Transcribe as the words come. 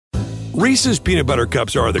Reese's peanut butter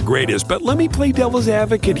cups are the greatest, but let me play devil's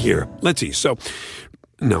advocate here. Let's see. So,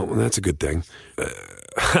 no, that's a good thing.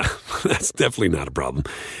 That's definitely not a problem.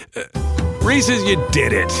 Reese's, you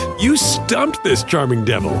did it. You stumped this charming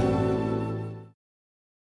devil.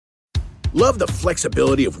 Love the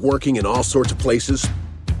flexibility of working in all sorts of places?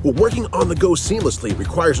 Well, working on the go seamlessly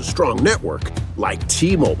requires a strong network like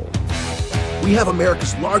T-Mobile. We have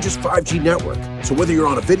America's largest 5G network, so whether you're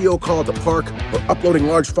on a video call at the park or uploading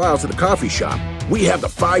large files at the coffee shop, we have the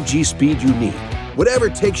 5G speed you need. Whatever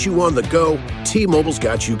takes you on the go, T-Mobile's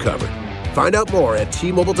got you covered. Find out more at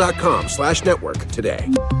T-Mobile.com/network today.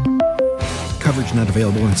 Coverage not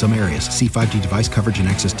available in some areas. See 5G device coverage and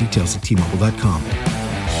access details at T-Mobile.com.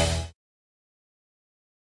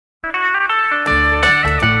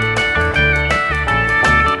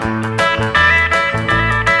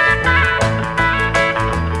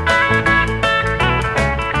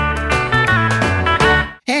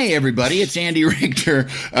 Hey, everybody, it's Andy Richter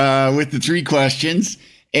with the 3 questions.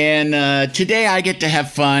 And today I get to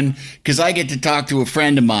have fun because I get to talk to a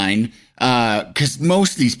friend of mine because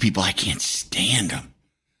most of these people, I can't stand them.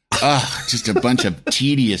 Ugh, just a bunch of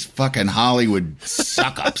tedious fucking Hollywood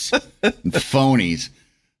suck-ups and phonies.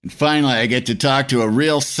 And finally, I get to talk to a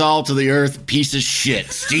real salt-of-the-earth piece of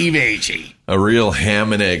shit, Steve Agee. A real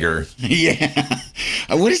ham and egger. Yeah.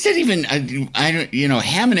 What does that even, I don't,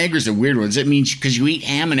 ham and egg is a weird one. Does that mean because you eat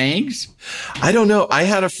ham and eggs? I don't know. I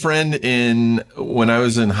had a friend when I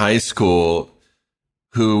was in high school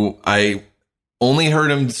who I only heard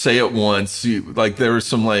him say it once. Like there was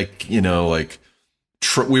some we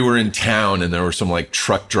were in town and there were some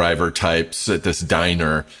truck driver types at this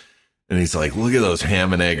diner. And he's like, look at those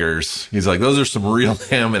ham and eggers. He's like, those are some real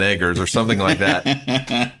ham and eggers or something like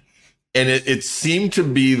that. And it seemed to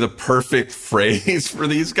be the perfect phrase for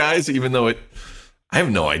these guys, even though I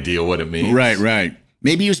have no idea what it means. Right.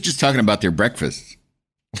 Maybe he was just talking about their breakfasts.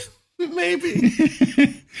 Maybe.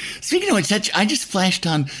 Speaking of which, I just flashed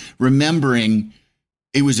on remembering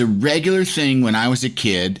it was a regular thing when I was a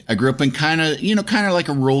kid. I grew up in kind of like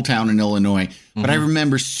a rural town in Illinois. But I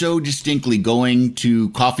remember so distinctly going to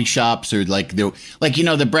coffee shops or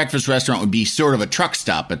the breakfast restaurant would be sort of a truck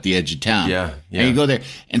stop at the edge of town. Yeah. And you go there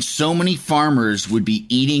and so many farmers would be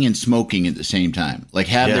eating and smoking at the same time,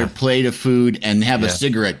 have their plate of food and have a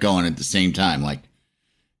cigarette going at the same time.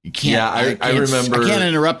 You can't, I remember, I can't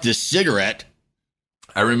interrupt this cigarette.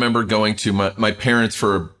 I remember going to my parents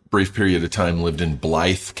for a brief period of time lived in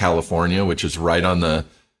Blythe, California, which is right on the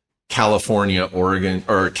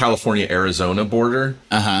California-Arizona border.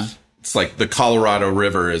 It's like the Colorado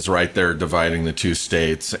River is right there dividing the two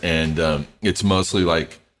states. And it's mostly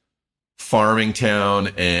farming town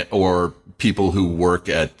or people who work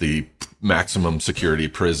at the maximum security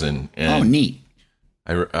prison. And neat.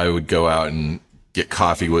 I would go out and get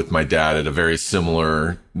coffee with my dad at a very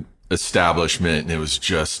similar establishment. And it was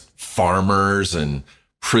just farmers and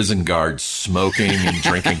prison guards smoking and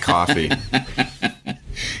drinking coffee.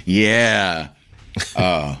 Yeah.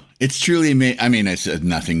 It's truly amazing. I mean, it's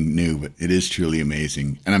nothing new, but it is truly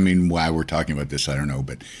amazing. And I mean, why we're talking about this, I don't know,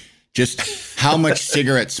 but just how much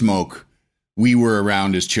cigarette smoke we were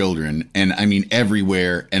around as children. And I mean,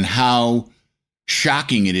 everywhere, and how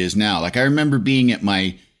shocking it is now. I remember being at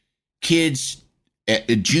my kids at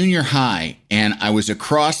junior high, and I was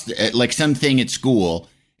across something at school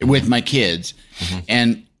with my kids.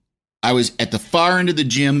 And I was at the far end of the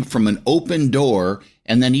gym from an open door,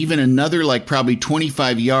 and then even another probably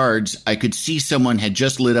 25 yards, I could see someone had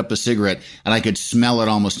just lit up a cigarette, and I could smell it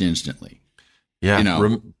almost instantly.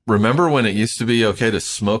 Yeah. Remember when it used to be okay to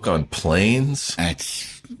smoke on planes?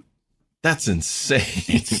 That's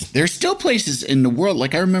insane. There's still places in the world.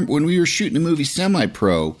 I remember when we were shooting the movie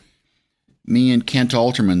Semi-Pro, me and Kent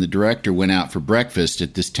Alterman, the director, went out for breakfast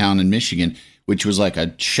at this town in Michigan, which was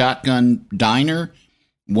a shotgun diner.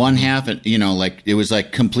 One half, it was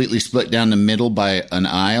completely split down the middle by an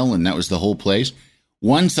aisle, and that was the whole place.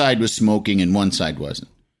 One side was smoking and one side wasn't.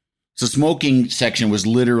 So smoking section was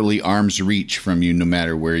literally arm's reach from you no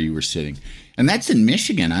matter where you were sitting. And that's in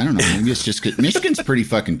Michigan. I don't know. Maybe it's just 'cause Michigan's pretty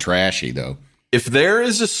fucking trashy, though. If there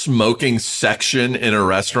is a smoking section in a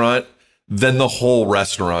restaurant, then the whole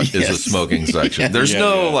restaurant is a smoking section. There's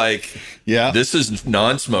this is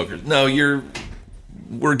non-smokers. No,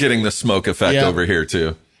 we're getting the smoke effect over here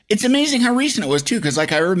too. It's amazing how recent it was too, because I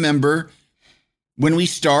remember when we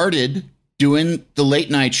started doing the late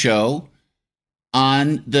night show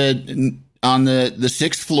on the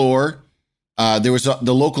 6th floor. There was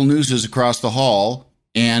the local news was across the hall,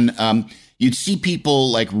 and you'd see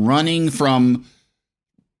people running from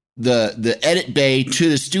the edit bay to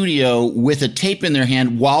the studio with a tape in their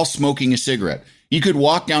hand while smoking a cigarette. You could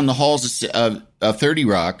walk down the halls of 30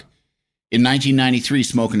 Rock in 1993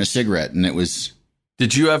 smoking a cigarette, and it was.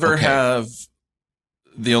 Did you ever okay. have?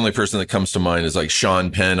 The only person that comes to mind is like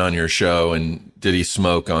Sean Penn on your show, and did he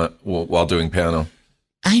smoke while doing panel?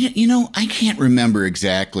 I can't remember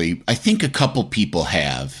exactly. I think a couple people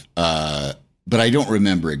have, but I don't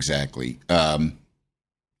remember exactly.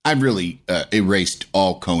 I've really erased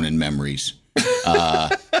all Conan memories,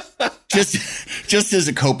 just as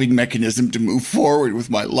a coping mechanism to move forward with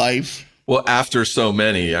my life. Well, after so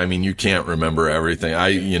many, I mean, you can't remember everything.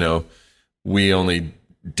 We only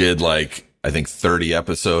did like, I think 30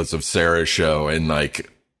 episodes of Sarah's show, and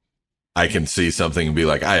like, I can see something and be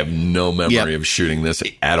like, I have no memory of shooting this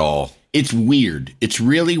at all. It's weird. It's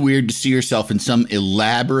really weird to see yourself in some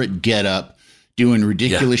elaborate getup doing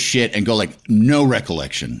ridiculous shit and go like, no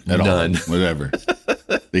recollection at None. all. Whatever.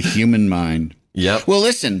 The human mind. Yep. Well,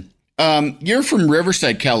 listen, you're from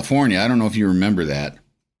Riverside, California. I don't know if you remember that.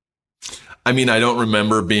 I mean, I don't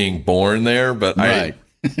remember being born there, but Right.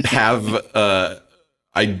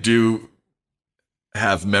 I do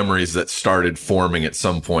have memories that started forming at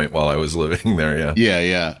some point while I was living there. Yeah.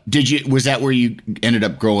 Yeah. Was that where you ended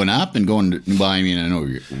up growing up and going to, well, I mean, I know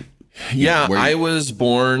Yeah, I was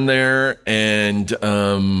born there, and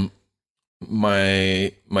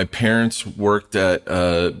my parents worked at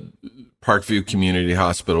Parkview Community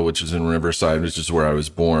Hospital, which is in Riverside, which is where I was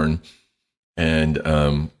born. And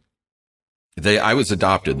I was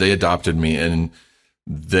adopted. They adopted me, and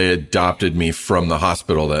they adopted me from the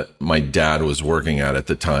hospital that my dad was working at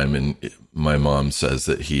the time. And my mom says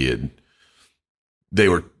that they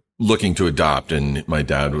were looking to adopt, and my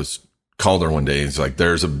dad called her one day. He's like,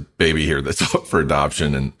 there's a baby here that's up for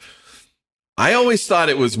adoption. And I always thought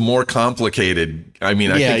it was more complicated. I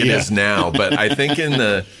mean, I think it is now, but I think in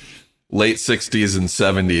the late 60s and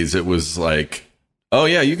 70s, it was like, oh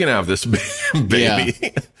yeah, you can have this baby. Yeah.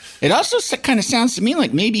 It also kind of sounds to me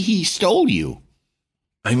like maybe he stole you.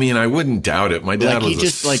 I mean, I wouldn't doubt it. My dad was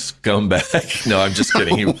just scumbag. No, I'm just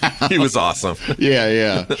kidding. He was awesome.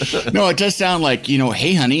 Yeah. No, it does sound like,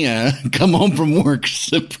 hey, honey, come home from work.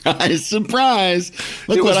 Surprise, surprise.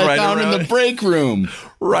 Look what I found in the break room.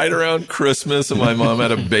 Right around Christmas, and my mom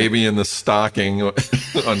had a baby in the stocking on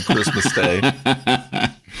Christmas Day.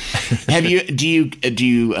 Do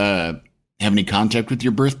you have any contact with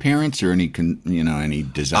your birth parents or any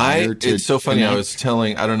desire to? It's so funny. Connect? I was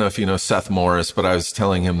telling, I don't know if you know Seth Morris, but I was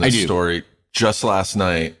telling him this story just last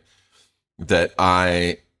night that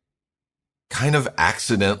I kind of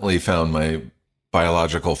accidentally found my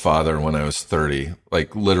biological father when I was 30,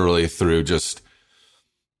 like literally through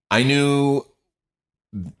I knew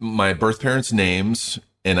my birth parents' names,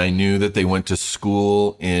 and I knew that they went to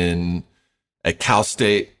school at Cal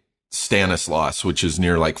State Stanislaus, which is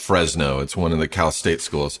near like Fresno. It's one of the Cal State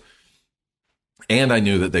schools. And I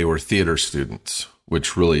knew that they were theater students,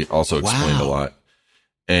 which really also explained a lot.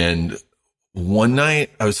 And one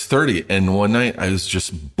night I was 30, and one night I was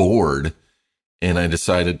just bored, and I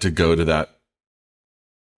decided to go to that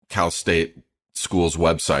Cal State school's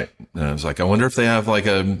website. And I was like, I wonder if they have like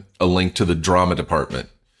a link to the drama department.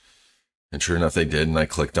 And sure enough, they did. And I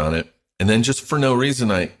clicked on it. And then just for no reason,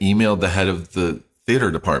 I emailed the head of the theater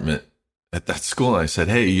department at that school. And I said,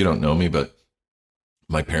 hey, you don't know me, but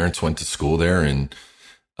my parents went to school there, and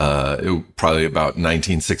it was probably about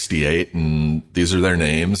 1968. And these are their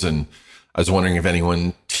names. And I was wondering if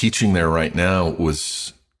anyone teaching there right now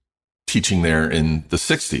was teaching there in the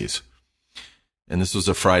 60s. And this was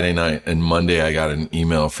a Friday night. And Monday, I got an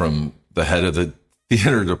email from the head of the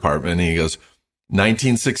theater department. And he goes,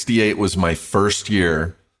 1968 was my first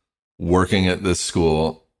year working at this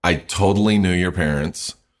school. I totally knew your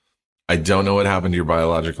parents. I don't know what happened to your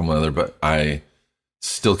biological mother, but I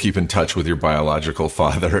still keep in touch with your biological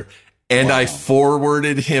father. And I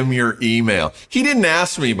forwarded him your email. He didn't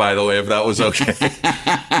ask me, by the way, if that was okay.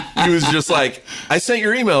 He was just like, I sent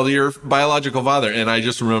your email to your biological father. And I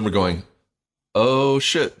just remember going, oh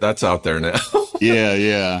shit, that's out there now.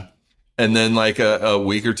 Yeah. And then like a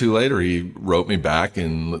week or two later, he wrote me back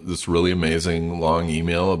in this really amazing long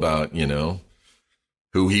email about,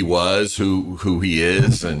 who he was, who he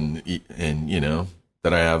is, and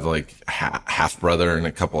that I have like half brother and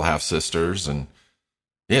a couple half sisters, and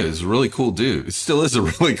yeah, he's a really cool dude. It still is a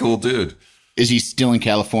really cool dude. Is he still in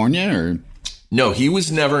California or? No, he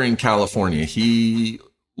was never in California. He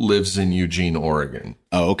lives in Eugene, Oregon.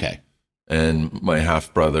 Oh, okay. And my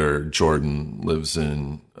half brother Jordan lives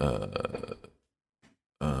in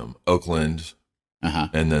Oakland,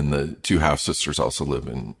 and then the two half sisters also live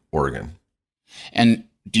in Oregon. And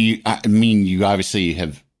you obviously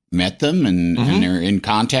have met them and they're in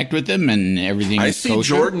contact with them and everything. I is see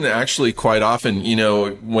kosher? Jordan actually quite often,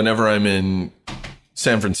 whenever I'm in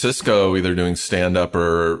San Francisco, either doing stand up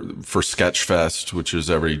or for Sketchfest, which is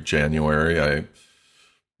every January,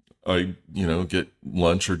 I get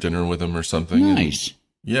lunch or dinner with him or something. Nice. And,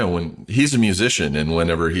 yeah. When he's a musician and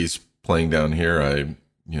whenever he's playing down here, I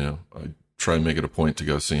try and make it a point to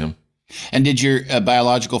go see him. And did your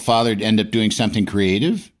biological father end up doing something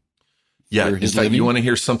creative? Yeah. In fact, you want to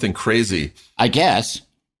hear something crazy? I guess.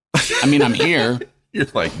 I mean, I'm here. You're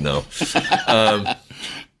like, no.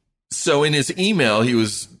 So in his email, he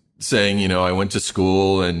was saying, I went to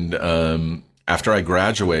school and after I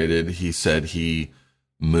graduated, he said he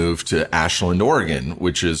moved to Ashland, Oregon,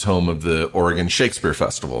 which is home of the Oregon Shakespeare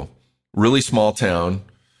Festival. Really small town.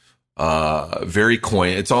 Very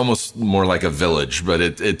quaint. It's almost more like a village, but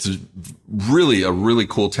it's really a really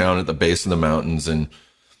cool town at the base of the mountains. And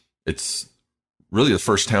it's really the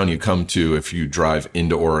first town you come to if you drive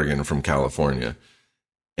into Oregon from California.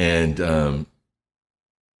 And,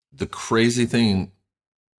 the crazy thing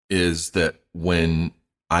is that when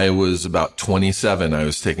I was about 27, I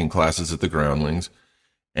was taking classes at the Groundlings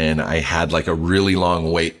and I had like a really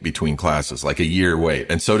long wait between classes, like a year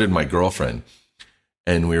wait. And so did my girlfriend.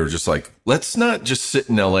 And we were just like, let's not just sit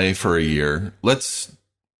in LA for a year. Let's,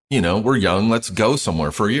 we're young. Let's go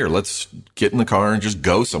somewhere for a year. Let's get in the car and just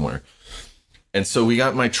go somewhere. And so we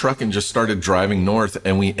got in my truck and just started driving north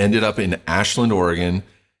and we ended up in Ashland, Oregon.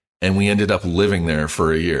 And we ended up living there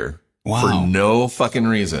for a year. Wow. For no fucking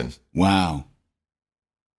reason. Wow.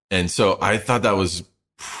 And so I thought that was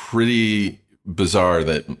pretty bizarre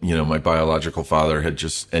that, my biological father had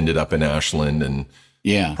just ended up in Ashland. And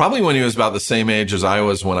yeah, probably when he was about the same age as I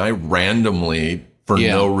was when I randomly, for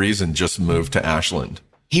no reason, just moved to Ashland.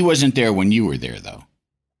 He wasn't there when you were there, though.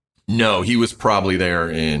 No, he was probably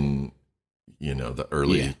there in, the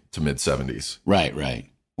early to mid 70s. Right.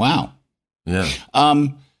 Wow. Yeah.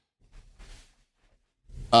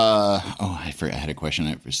 I forgot. I had a question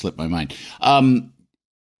that slipped my mind.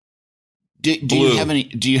 Do you have any?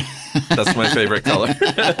 Do you? That's my favorite color.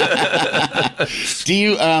 Do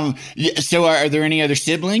you? So, are there any other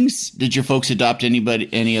siblings? Did your folks adopt any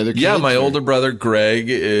other kids? Yeah, my older brother Greg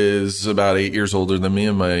is about 8 years older than me,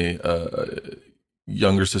 and my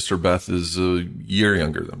younger sister Beth is a year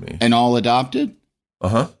younger than me. And all adopted?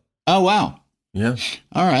 Uh-huh. Oh, wow. Yeah.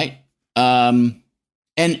 All right.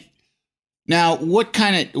 And now,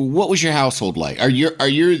 what was your household like?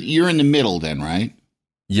 You're in the middle then, right?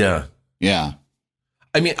 Yeah. Yeah.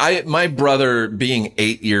 I mean, my brother being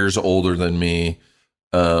 8 years older than me,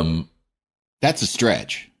 that's a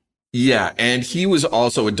stretch. Yeah, and he was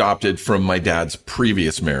also adopted from my dad's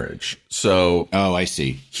previous marriage. So, oh, I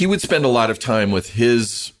see. He would spend a lot of time with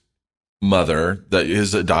his mother,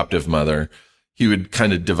 his adoptive mother. He would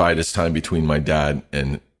kind of divide his time between my dad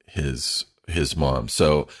and his mom.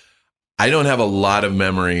 So, I don't have a lot of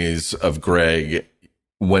memories of Greg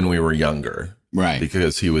when we were younger. Right.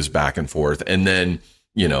 Because he was back and forth. And then,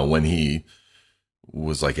 when he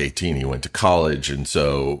was like 18, he went to college. And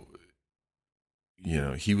so,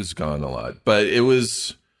 he was gone a lot. But it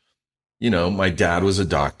was, my dad was a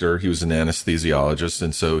doctor. He was an anesthesiologist.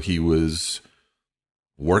 And so he was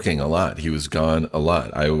working a lot. He was gone a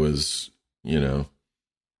lot. I was, one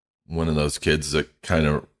of those kids that kind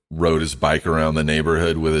of rode his bike around the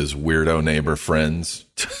neighborhood with his weirdo neighbor friends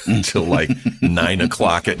until like 9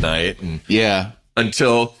 o'clock at night. And yeah,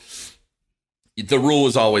 until the rule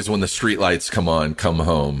was always when the streetlights come on, come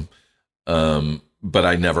home. But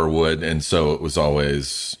I never would. And so it was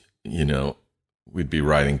always, we'd be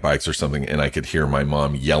riding bikes or something and I could hear my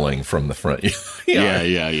mom yelling from the front yard.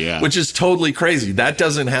 Yeah. Which is totally crazy. That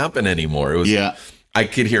doesn't happen anymore. It was, I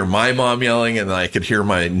could hear my mom yelling and I could hear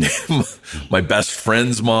my best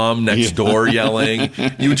friend's mom next door yelling.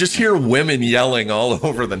 You would just hear women yelling all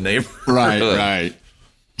over the neighborhood. Right.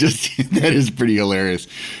 Just that is pretty hilarious.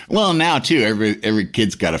 Well, now too, every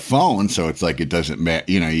kid's got a phone, so it's like it doesn't matter.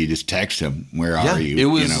 You just text them. Where are you? It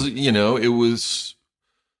was, it was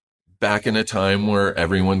back in a time where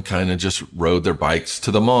everyone kind of just rode their bikes to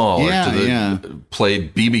the mall or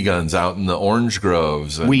played BB guns out in the orange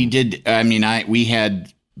groves. We did. I mean, we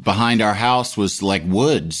had behind our house was like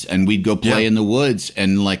woods, and we'd go play in the woods.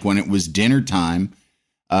 And like when it was dinner time,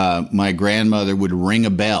 my grandmother would ring a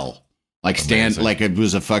bell. Like like it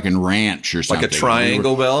was a fucking ranch or something. Like a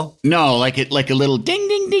triangle bell? No, like a little ding,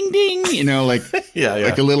 ding, ding, ding, like,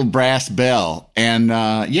 like a little brass bell. And,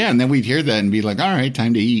 and then we'd hear that and be like, all right,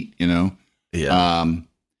 time to eat, Yeah.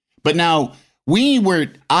 But now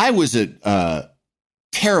I was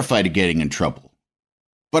terrified of getting in trouble,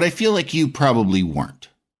 but I feel like you probably weren't.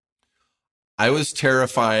 I was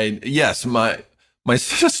terrified. Yes, my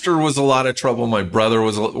sister was a lot of trouble. My brother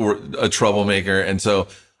was a troublemaker. And so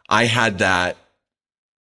I had that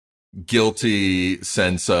guilty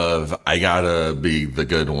sense of, I gotta be the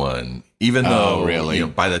good one. Even though, really? You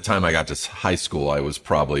know, by the time I got to high school, I was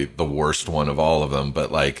probably the worst one of all of them.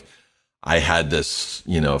 But like, I had this,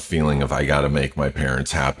 you know, feeling of, I gotta make my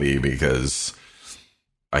parents happy because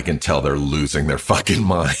I can tell they're losing their fucking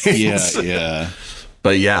minds. Yeah.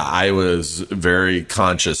 But yeah, I was very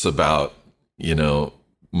conscious about, you know,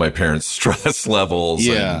 my parents' stress levels.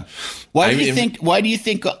 Yeah. Why do you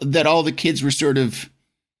think that all the kids were sort of,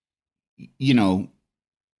 you know,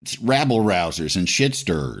 rabble rousers and shit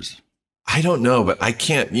stirrers? I don't know, but I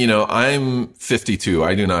can't, you know, I'm 52.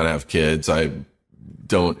 I do not have kids. I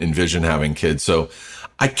don't envision having kids. So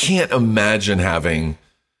I can't imagine having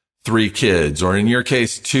 3 kids, or in your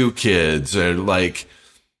case, 2 kids, or like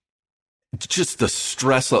just the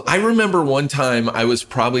stress level. I remember one time I was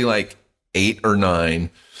probably like 8 or 9,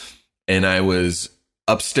 and I was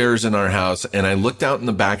upstairs in our house, and I looked out in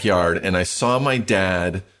the backyard and I saw my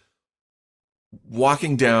dad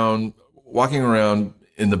walking around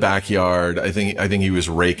in the backyard. I think he was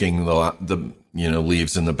raking the you know,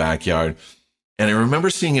 leaves in the backyard. And I remember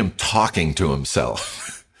seeing him talking to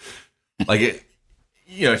himself. Like,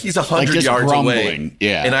 you know, he's 100 like yards grumbling. away.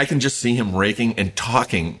 Yeah. And I can just see him raking and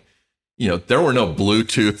talking. You know, there were no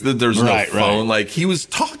Bluetooth. There's no phone. Like, he was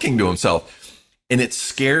talking to himself. And it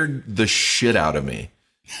scared the shit out of me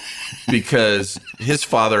because his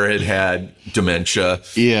father had dementia.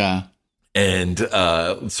 Yeah. And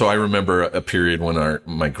so I remember a period when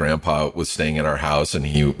my grandpa was staying at our house, and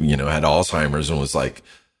he, you know, had Alzheimer's and was like,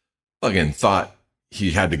 fucking thought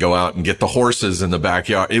he had to go out and get the horses in the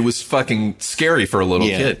backyard. It was fucking scary for a little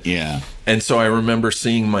kid. Yeah. And so I remember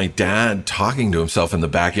seeing my dad talking to himself in the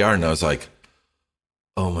backyard, and I was like,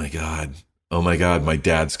 oh my God, my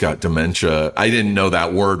dad's got dementia. I didn't know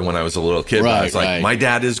that word when I was a little kid. But I was like, my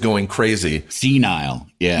dad is going crazy. Senile.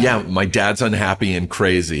 Yeah. Yeah. My dad's unhappy and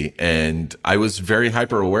crazy. And I was very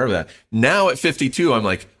hyper aware of that. Now at 52, I'm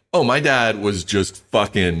like, oh, my dad was just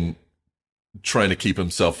fucking trying to keep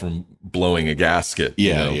himself from blowing a gasket. Yeah.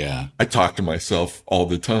 You know? Yeah. I talk to myself all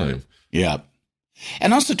the time. Yeah.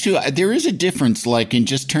 And also too, there is a difference, like in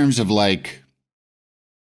just terms of like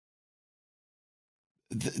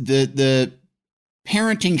the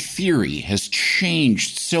parenting theory has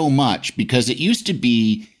changed so much, because it used to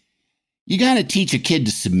be, you got to teach a kid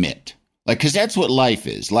to submit, like, because that's what life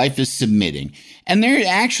is. Life is submitting. And there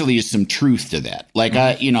actually is some truth to that.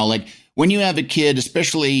 Like, you know, like when you have a kid,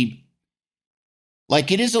 especially,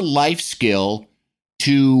 like, it is a life skill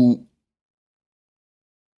to,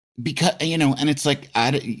 because, you know, and it's like,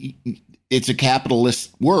 it's a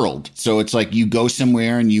capitalist world. So it's like you go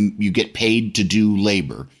somewhere and you get paid to do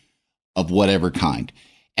labor of whatever kind.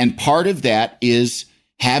 And part of that is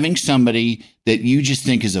having somebody that you just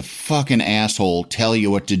think is a fucking asshole tell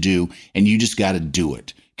you what to do, and you just got to do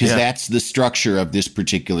it, because that's the structure of this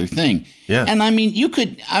particular thing. Yeah. And I mean, you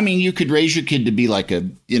could raise your kid to be like a,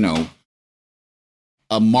 you know,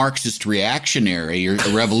 a Marxist reactionary or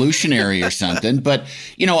a revolutionary or something. But,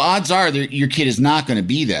 you know, odds are your kid is not going to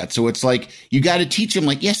be that. So it's like, you got to teach them,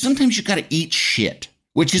 like, sometimes you got to eat shit.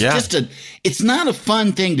 Which is it's not a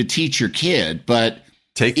fun thing to teach your kid, but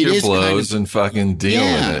take your blows and fucking deal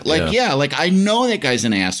with it. Like I know that guy's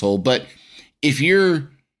an asshole, but if you're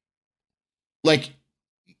like,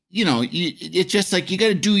 you know, it's just like, you got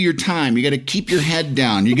to do your time. You got to keep your head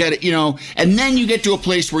down. You got to, you know, and then you get to a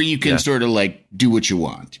place where you can sort of like do what you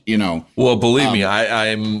want, you know? Well, believe me,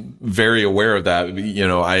 I'm very aware of that. You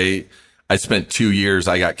know, I spent 2 years,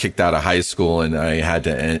 I got kicked out of high school, and I had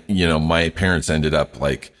to, you know, my parents ended up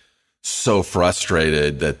like so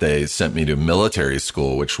frustrated that they sent me to military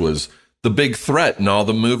school, which was the big threat in all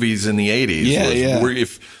the movies in the 80s.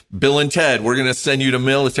 If Bill and Ted, we're going to send you to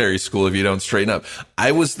military school if you don't straighten up.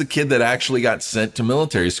 I was the kid that actually got sent to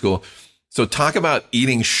military school. So talk about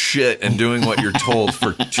eating shit and doing what you're told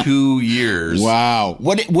for 2 years. Wow.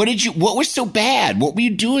 What was so bad? What were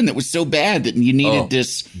you doing that was so bad that you needed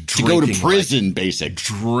this to go to prison, basically?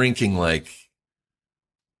 Drinking like,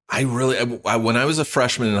 when I was a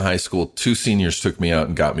freshman in high school, 2 seniors took me out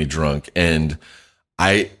and got me drunk. And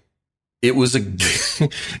it was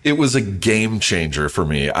a game changer for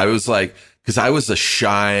me. I was like, because I was a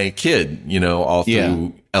shy kid, you know, all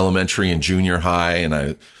through elementary and junior high. And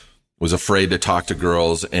I was afraid to talk to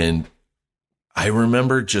girls. And I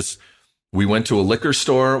remember we went to a liquor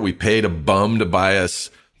store. We paid a bum to buy us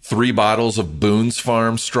 3 bottles of Boone's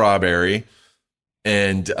Farm strawberry.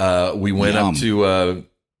 And we went up to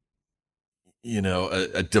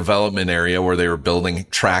a development area where they were building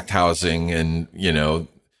tract housing, and,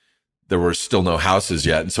 there were still no houses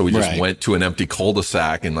yet. And so we just went to an empty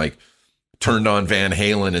cul-de-sac and like turned on Van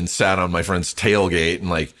Halen and sat on my friend's tailgate and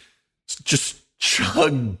like just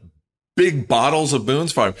chugged big bottles of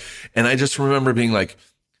Boone's Farm. And I just remember being like,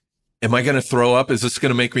 am I going to throw up? Is this going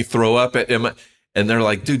to make me throw up? And they're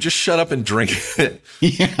like, dude, just shut up and drink it.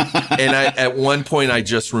 Yeah. And at one point I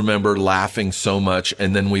just remember laughing so much.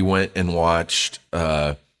 And then we went and watched,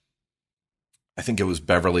 I think it was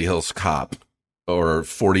Beverly Hills Cop or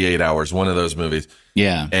 48 Hours, one of those movies.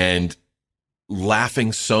 Yeah. And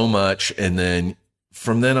laughing so much. And then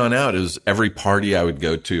from then on out, it was every party I would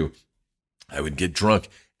go to, I would get drunk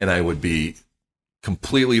and I would be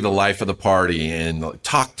completely the life of the party and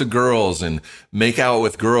talk to girls and make out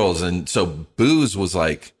with girls. And so booze was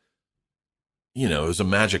like, it was a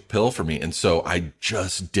magic pill for me. And so I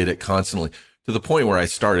just did it constantly to the point where I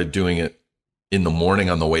started doing it in the morning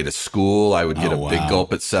on the way to school. I would get a big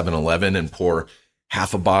gulp at 7-Eleven and pour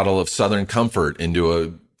half a bottle of Southern Comfort into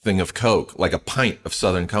a thing of Coke, like a pint of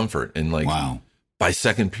Southern Comfort. And like, by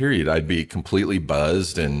second period, I'd be completely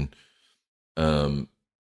buzzed. And,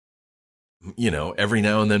 every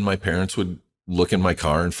now and then my parents would look in my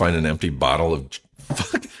car and find an empty bottle of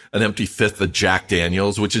an empty fifth of Jack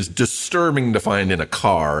Daniels, which is disturbing to find in a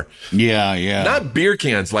car. Yeah. Yeah. Not beer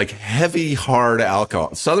cans, like heavy, hard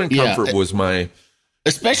alcohol. Southern Comfort was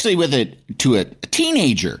especially with to a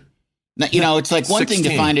teenager. It's like one 16.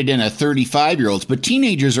 thing to find it in a 35-year-old, but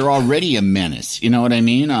teenagers are already a menace. You know what I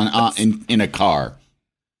mean? In a car.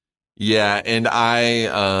 Yeah. And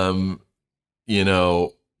I,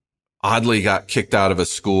 oddly got kicked out of a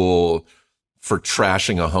school for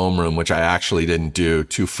trashing a homeroom, which I actually didn't do.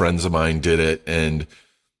 Two friends of mine did it, and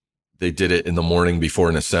they did it in the morning before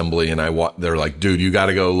an assembly. And they're like, dude, you got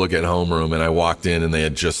to go look at homeroom. And I walked in and they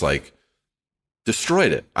had just like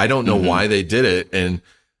destroyed it. I don't know why they did it. And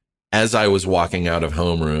as I was walking out of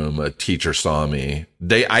homeroom, a teacher saw me.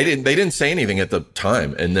 They didn't say anything at the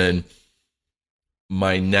time. And then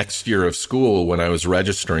my next year of school, when I was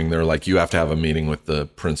registering, they're like, you have to have a meeting with the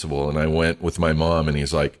principal. And I went with my mom, and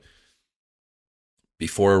he's like,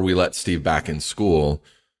 before we let Steve back in school,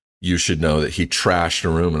 you should know that he trashed a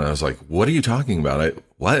room. And I was like, what are you talking about?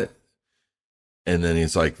 What? And then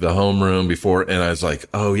he's like, the homeroom before. And I was like,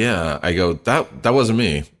 oh yeah. I go, that wasn't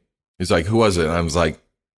me. He's like, who was it? And I was like,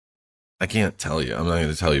 I can't tell you. I'm not going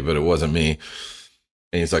to tell you, but it wasn't me.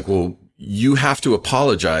 And he's like, well, you have to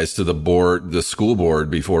apologize to the school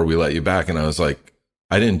board before we let you back. And I was like,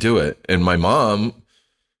 I didn't do it. And my mom,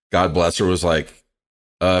 God bless her, was like,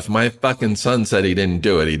 if my fucking son said he didn't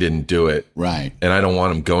do it, he didn't do it. Right. And I don't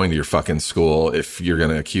want him going to your fucking school if you're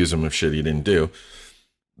going to accuse him of shit he didn't do.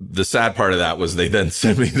 The sad part of that was they then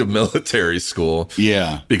sent me to military school.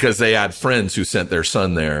 Yeah. Because they had friends who sent their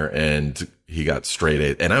son there, and he got straight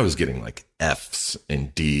A's, and I was getting like F's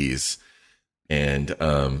and D's. And,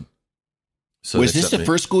 so was this the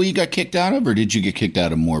first school you got kicked out of, or did you get kicked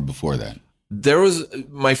out of more before that? There was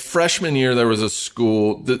my freshman year. There was a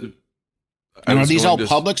school that. And are these all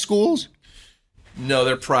public schools? No,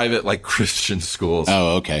 they're private, like Christian schools.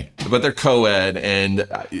 Oh, okay. But they're co-ed. And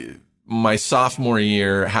my sophomore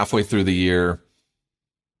year, halfway through the year,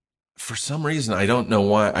 for some reason, I don't know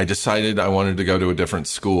why, I decided I wanted to go to a different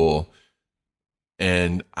school.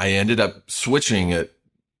 And I ended up switching at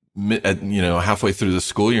halfway through the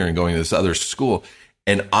school year and going to this other school.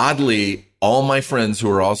 And oddly, all my friends who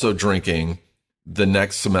were also drinking the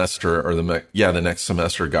next semester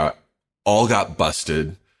got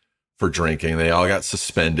busted for drinking. They all got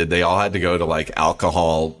suspended. They all had to go to like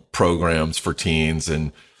alcohol programs for teens,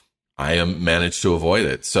 and I managed to avoid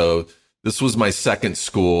it. So this was my second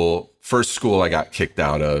school. First school I got kicked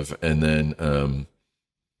out of, and then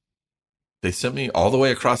they sent me all the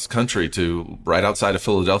way across the country to right outside of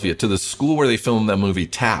Philadelphia to the school where they filmed that movie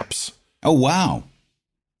Taps. Oh, wow.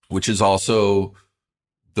 Which is also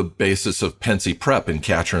the basis of Pensy Prep in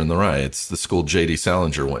Catcher in the Rye. It's the school J.D.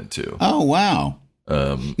 Salinger went to. Oh, wow.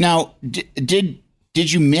 Now, did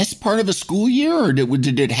you miss part of a school year, or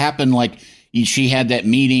did it happen like she had that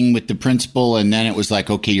meeting with the principal and then it was like,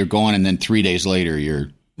 okay, you're going, and then 3 days later you're...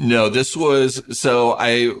 No, this was... So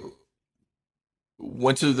I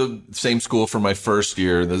went to the same school for my first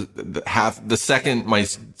year. My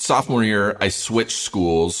sophomore year, I switched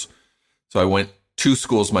schools. So I went 2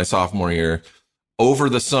 schools my sophomore year. Over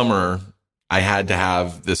the summer, I had to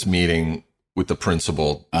have this meeting with the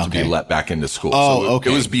principal to be let back into school. Oh, so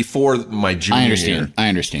okay. It was before my junior year. I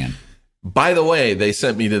understand. By the way, they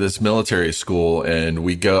sent me to this military school, and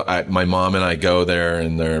my mom and I go there,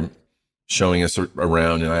 and they're showing us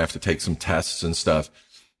around, and I have to take some tests and stuff.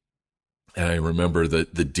 And I remember the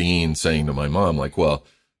dean saying to my mom, like, well,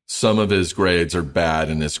 some of his grades are bad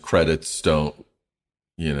and his credits don't,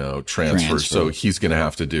 transfer. So he's going to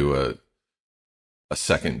have to do a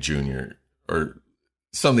second junior or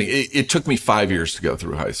something. It took me 5 years to go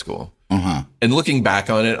through high school. Uh-huh. And looking back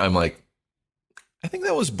on it, I'm like, I think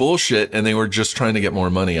that was bullshit. And they were just trying to get more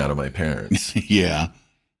money out of my parents. Yeah.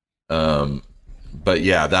 But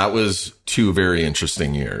yeah, that was 2 very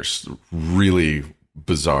interesting years, really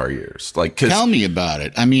bizarre years. Like, tell me about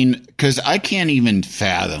it. I mean, because I can't even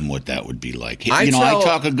fathom what that would be like. I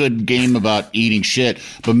talk a good game about eating shit,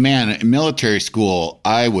 but man, in military school,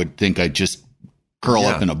 I would think I'd just curl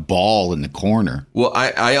up in a ball in the corner. Well,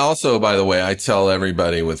 I also, by the way, I tell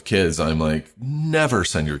everybody with kids, I'm like, never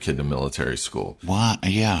send your kid to military school. Why?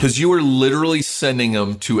 Yeah. Because you are literally sending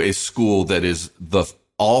them to a school that is the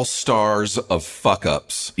all-stars of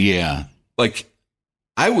fuck-ups. Yeah. Like,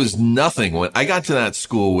 I was nothing when I got to that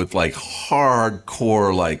school with like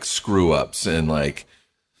hardcore like screw-ups and like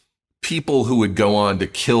people who would go on to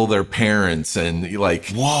kill their parents and like,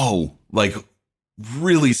 whoa, like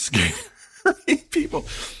really scary people.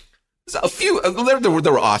 A few, there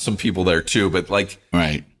were awesome people there too, but like,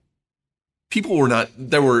 right. People were not,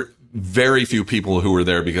 there were very few people who were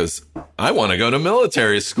there because I want to go to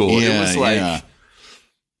military school. Yeah, it was like,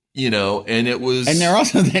 and it was. And they're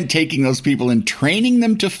also then taking those people and training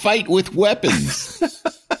them to fight with weapons.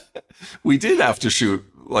 We did have to shoot,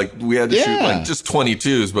 like, we had to shoot like just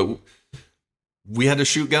 22s, but we had to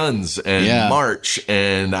shoot guns and march.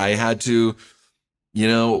 And I had to,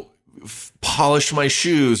 polish my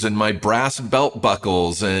shoes and my brass belt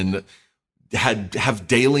buckles and have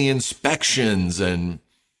daily inspections. And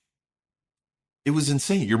it was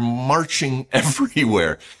insane. You're marching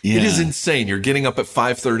everywhere. Yeah. It is insane. You're getting up at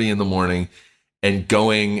 5:30 in the morning and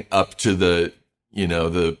going up to the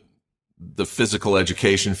physical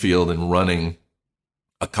education field and running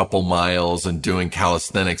a couple miles and doing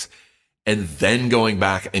calisthenics and then going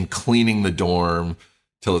back and cleaning the dorm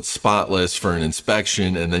till it's spotless for an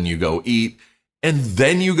inspection. And then you go eat and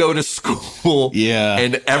then you go to school. Yeah.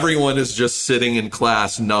 And everyone is just sitting in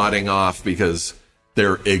class nodding off because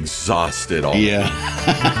they're exhausted all day.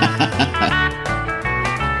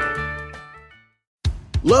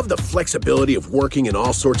 Love the flexibility of working in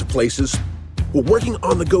all sorts of places? Well, working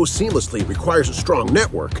on the go seamlessly requires a strong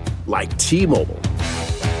network like T-Mobile.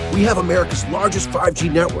 We have America's largest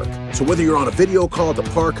 5G network, so whether you're on a video call at the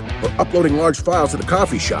park or uploading large files at the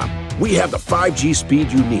coffee shop, we have the 5G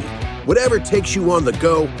speed you need. Whatever takes you on the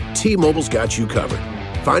go, T-Mobile's got you covered.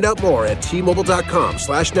 Find out more at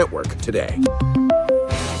T-Mobile.com/network today.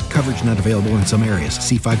 Coverage not available in some areas.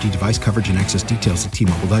 See 5G device coverage and access details at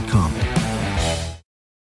T-Mobile.com.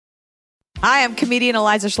 Hi, I'm comedian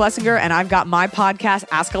Eliza Schlesinger, and I've got my podcast,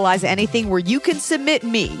 Ask Eliza Anything, where you can submit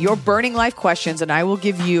me your burning life questions, and I will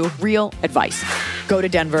give you real advice. Go to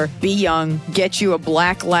Denver, be young, get you a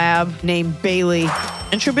black lab named Bailey,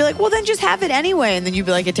 and she'll be like, well, then just have it anyway. And then you'll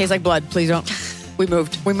be like, it tastes like blood. Please don't. We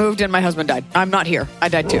moved and my husband died. I'm not here. I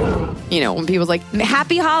died too. When people's like,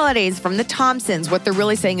 happy holidays from the Thompsons, what they're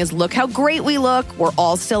really saying is, look how great we look. We're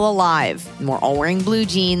all still alive. And we're all wearing blue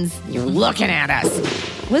jeans. You're looking at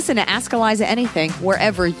us. Listen to Ask Eliza Anything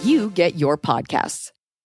wherever you get your podcasts.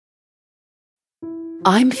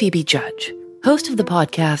 I'm Phoebe Judge, host of the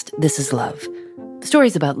podcast This Is Love.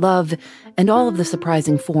 Stories about love and all of the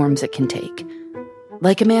surprising forms it can take.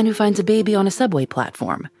 Like a man who finds a baby on a subway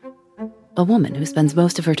platform. A woman who spends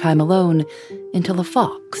most of her time alone until a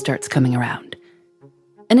fox starts coming around.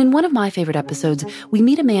 And in one of my favorite episodes, we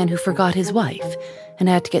meet a man who forgot his wife and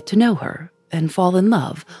had to get to know her and fall in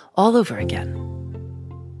love all over again.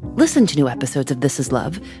 Listen to new episodes of This Is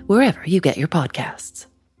Love wherever you get your podcasts.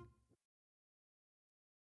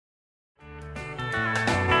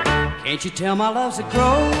 Can't you tell my love's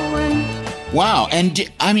a-growing? Wow. And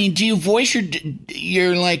do you voice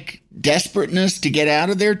your like desperateness to get out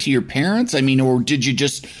of there to your parents? Or did you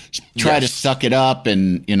just try to suck it up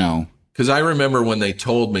and, Because I remember when they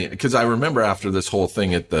told me, because I remember after this whole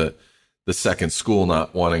thing at the second school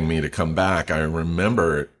not wanting me to come back, I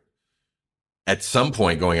remember at some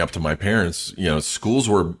point going up to my parents, schools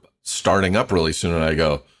were starting up really soon. And I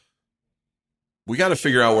go, we got to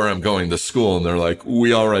figure out where I'm going to school. And they're like,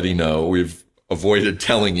 we already know. We've avoided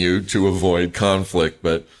telling you to avoid conflict,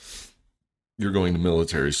 but you're going to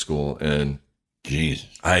military school. And geez,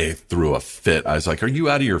 I threw a fit. I was like, are you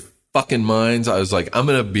out of your fucking minds? I was like, I'm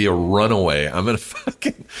going to be a runaway. I'm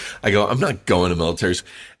not going to military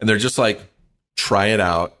school. And they're just like, try it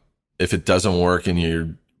out. If it doesn't work and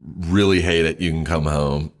you really hate it, you can come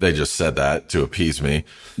home. They just said that to appease me.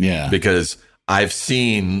 Yeah. Because I've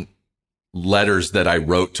seen letters that I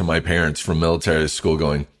wrote to my parents from military school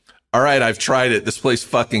going, all right, I've tried it. This place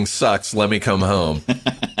fucking sucks. Let me come home.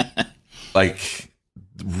 Like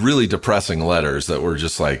really depressing letters that were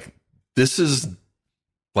just like, this is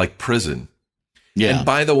like prison. Yeah. And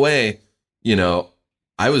by the way, you know,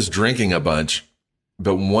 I was drinking a bunch,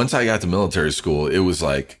 but once I got to military school, it was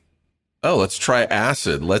like, oh, let's try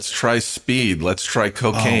acid. Let's try speed. Let's try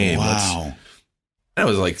cocaine. Oh, wow. I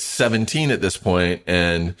was like 17 at this point,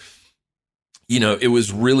 and you know, it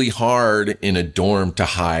was really hard in a dorm to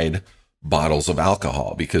hide bottles of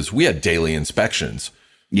alcohol because we had daily inspections.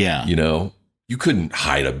 Yeah. You know, you couldn't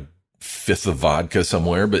hide a fifth of vodka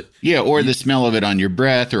somewhere, but yeah, or the smell of it on your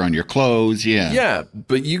breath or on your clothes. Yeah. yeah,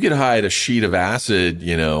 but you could hide a sheet of acid,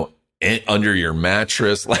 you know, under your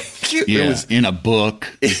mattress. Like it was in a book.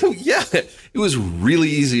 Yeah, it was really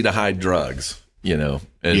easy to hide drugs, you know,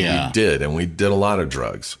 and we did a lot of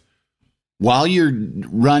drugs. While you're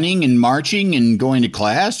running and marching and going to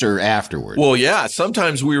class or afterwards? Well, yeah,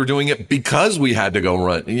 sometimes we were doing it because we had to go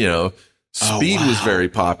run, you know. Speed was very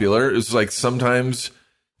popular. It was like sometimes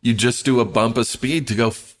you just do a bump of speed to go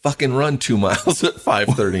fucking run 2 miles at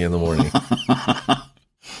 5:30 in the morning.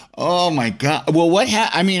 Oh my God. Well,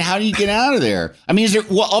 I mean, how do you get out of there? I mean, is there,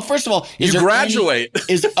 well, first of all, you graduate.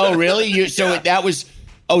 Oh, really? So that was,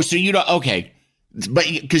 so you don't, okay. But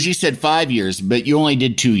because you said 5 years, but you only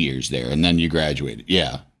did 2 years there and then you graduated.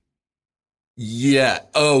 Yeah. Yeah.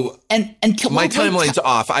 Oh, and my timeline's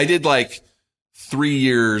off. I did like 3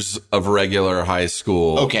 years of regular high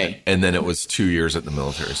school. Okay. And then it was 2 years at the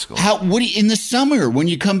military school. In the summer when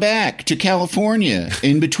you come back to California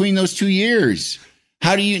in between those 2 years,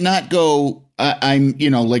 how do you not go,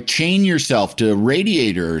 like chain yourself to a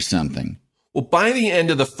radiator or something? Well, by the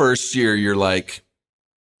end of the first year, you're like,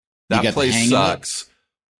 that place sucks,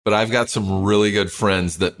 but I've got some really good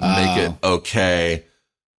friends that make it okay.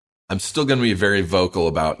 I'm still going to be very vocal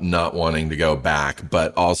about not wanting to go back,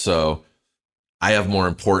 but also I have more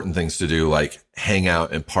important things to do, like hang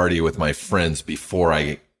out and party with my friends before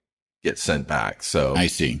I get sent back. So I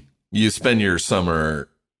see. You spend your summer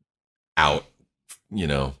out,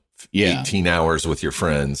 18 hours with your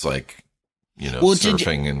friends, like,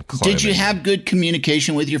 surfing and climbing. Did you have good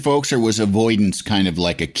communication with your folks, or was avoidance kind of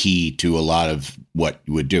like a key to a lot of what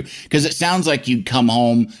you would do? Because it sounds like you'd come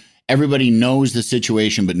home, everybody knows the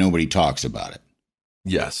situation, but nobody talks about it.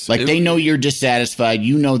 Yes. Like they know you're dissatisfied.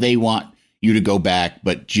 You know they want you to go back,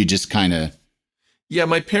 but you just kind of... Yeah,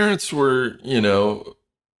 my parents were,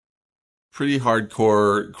 pretty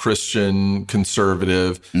hardcore Christian,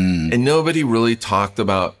 conservative, and nobody really talked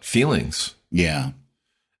about feelings. Yeah.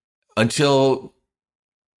 Until,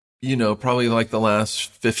 probably like the last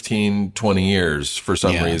 15, 20 years for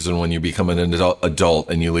some reason, when you become an adult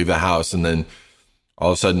and you leave the house, and then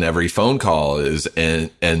all of a sudden every phone call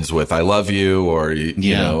ends with, I love you, or,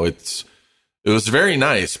 it was very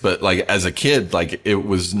nice. But like as a kid, like it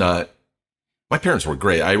was not, my parents were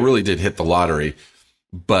great. I really did hit the lottery,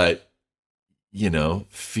 but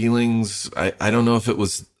feelings, I don't know if it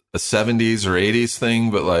was a 70s or 80s thing,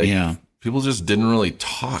 but like, people just didn't really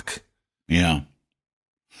talk. Yeah.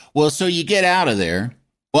 Well, so you get out of there.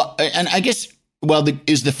 Well, and I guess,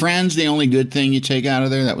 is the friends the only good thing you take out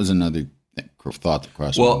of there? That was another thought that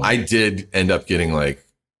crossed my mind. I did end up getting like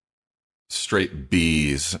straight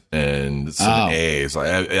B's and some A's.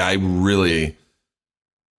 I really,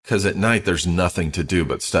 because at night there's nothing to do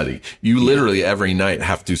but study. You literally every night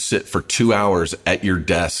have to sit for 2 hours at your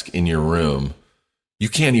desk in your room. You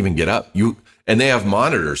can't even get up. And they have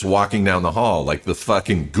monitors walking down the hall like the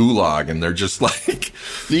fucking gulag, and they're just like...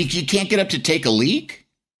 You can't get up to take a leak?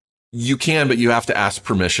 You can, but you have to ask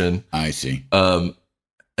permission. I see.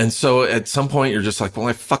 And so at some point you're just like, well,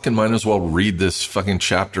 I fucking might as well read this fucking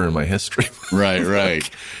chapter in my history. Right.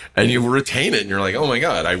 And you retain it, and you're like, oh my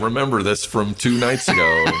God, I remember this from 2 nights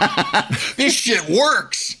ago. This shit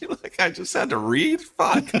works. You're like, I just had to read?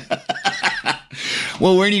 Fuck.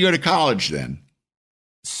 Well, where do you go to college then?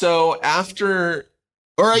 So after...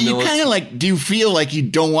 Or are you kind of like, do you feel like you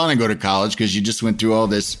don't want to go to college because you just went through all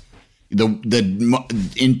this,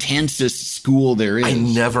 the intensest school there is? I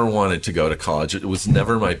never wanted to go to college. It was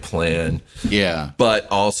never my plan. Yeah. But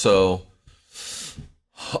also,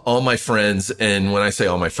 all my friends, and when I say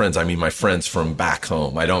all my friends, I mean my friends from back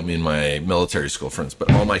home. I don't mean my military school friends,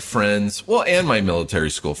 but all my friends, and my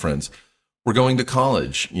military school friends were going to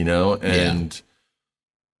college, and...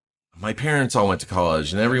 My parents all went to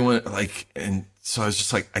college, and everyone and so I was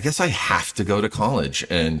just like, I guess I have to go to college.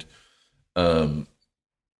 And I'd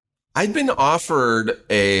been offered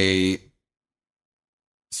a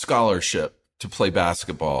scholarship to play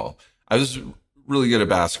basketball. I was really good at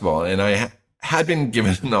basketball, and I had been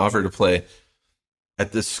given an offer to play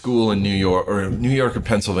at this school in New York or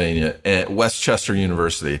Pennsylvania at Westchester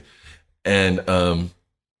University. And I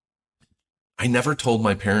never told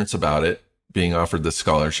my parents about it, being offered this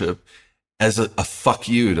scholarship, as a fuck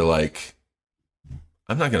you to like,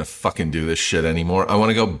 I'm not going to fucking do this shit anymore. I want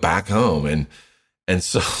to go back home. And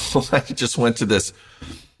so I just went to this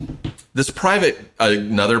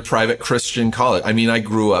another private Christian college. I mean, I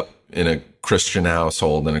grew up in a Christian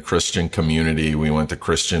household, in a Christian community. We went to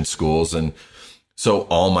Christian schools. And so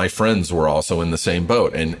all my friends were also in the same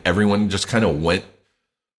boat. And everyone just kind of went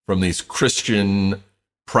from these Christian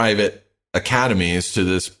private academies to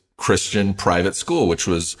this Christian private school, which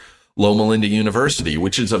was Loma Linda University,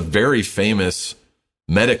 which is a very famous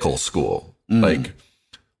medical school. Like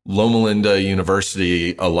Loma Linda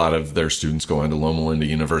University, a lot of their students go into Loma Linda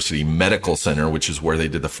University Medical Center, which is where they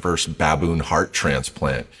did the first baboon heart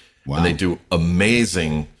transplant. Wow. And they do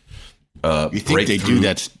amazing you think they do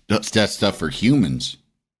that stuff for humans?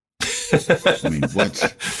 I mean,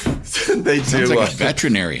 what? They do. Sounds like a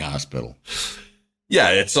veterinary hospital. Yeah,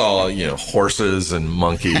 it's all, horses and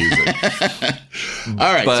monkeys.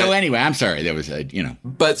 All right. So anyway, I'm sorry. That was,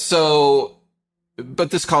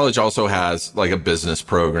 But this college also has like a business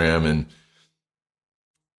program. And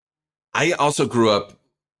I also grew up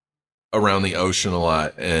around the ocean a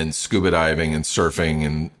lot and scuba diving and surfing.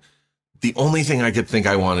 And the only thing I could think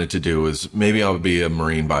I wanted to do was maybe I would be a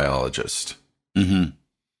marine biologist. Mm-hmm.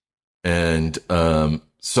 And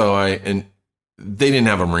and they didn't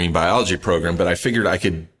have a marine biology program, but I figured I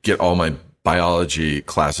could get all my biology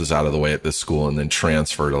classes out of the way at this school and then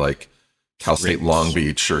transfer to like Cal State Long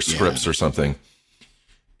Beach or Scripps or something.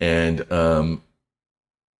 And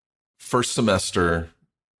first semester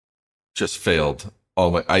just failed.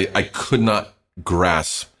 I could not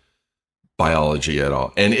grasp biology at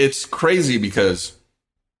all. And it's crazy because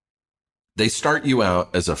they start you out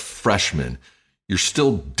as a freshman. You're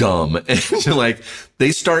still dumb. And like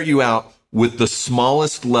they start you out with the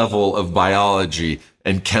smallest level of biology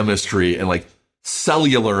and chemistry and like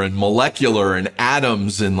cellular and molecular and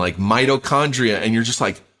atoms and like mitochondria. And you're just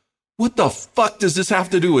like, what the fuck does this have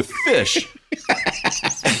to do with fish?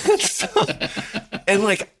 and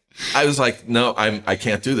like, I was like, no, I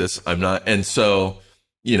can't do this. I'm not. And so,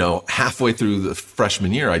 halfway through the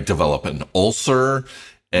freshman year, I develop an ulcer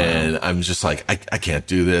and I'm just like, I can't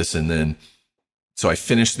do this. And then, so I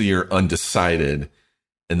finished the year undecided.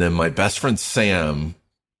 And then my best friend, Sam,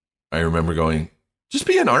 I remember going, just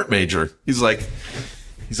be an art major. He's like,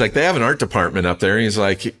 they have an art department up there. He's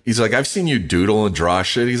like, I've seen you doodle and draw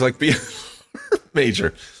shit. He's like, be an art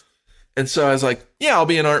major. And so I was like, yeah, I'll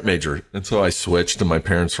be an art major. And so I switched and my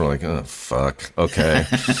parents were like, oh, fuck. Okay.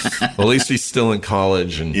 Well, at least he's still in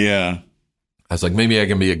college. And yeah, I was like, maybe I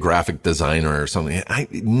can be a graphic designer or something. I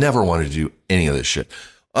never wanted to do any of this shit.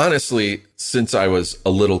 Honestly, since I was a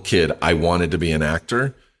little kid, I wanted to be an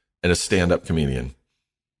actor and a stand-up comedian.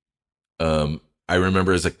 I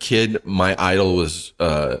remember as a kid, my idol was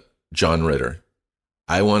John Ritter.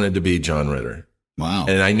 I wanted to be John Ritter. Wow.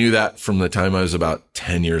 And I knew that from the time I was about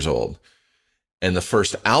 10 years old. And the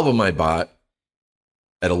first album I bought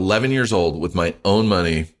at 11 years old with my own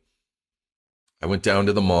money, I went down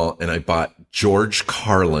to the mall and I bought George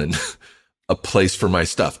Carlin, A Place for My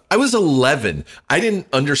Stuff. I was 11. I didn't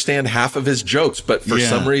understand half of his jokes, but for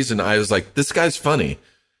some reason I was like, this guy's funny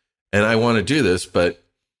and I want to do this, but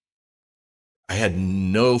I had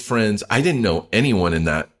no friends. I didn't know anyone in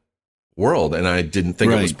that world and I didn't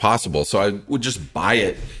think it was possible. So I would just buy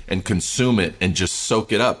it and consume it and just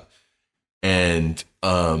soak it up. And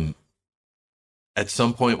at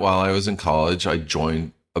some point while I was in college, I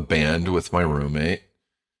joined a band with my roommate.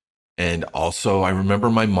 And also I remember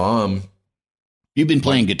my mom. You've been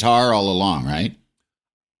playing guitar all along, right?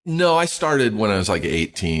 No, I started when I was like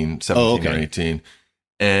 17 or 18.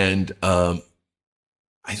 And I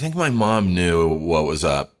think my mom knew what was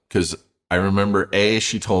up because I remember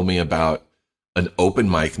she told me about an open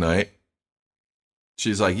mic night.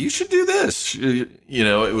 She's like, you should do this. It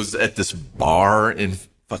was at this bar in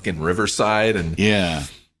fucking Riverside and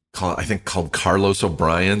I think called Carlos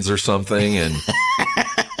O'Brien's or something. And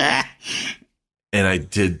and I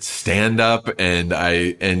did stand up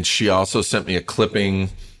and she also sent me a clipping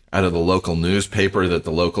out of the local newspaper that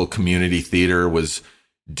the local community theater was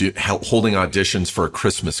holding auditions for A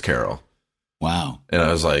Christmas Carol. Wow. And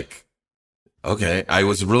I was like, okay. I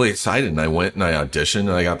was really excited and I went and I auditioned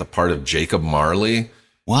and I got the part of Jacob Marley.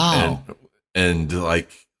 Wow. And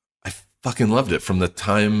like, I fucking loved it from the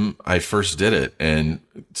time I first did it and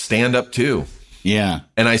stand up too. Yeah.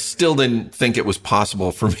 And I still didn't think it was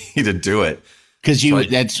possible for me to do it Because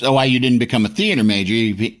that's why you didn't become a theater major.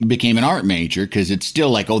 You became an art major because it's still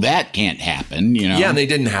like, oh, that can't happen, you know? Yeah, and they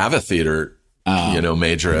didn't have a theater,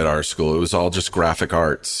 major at our school. It was all just graphic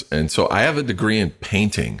arts. And so I have a degree in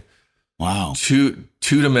painting. Wow.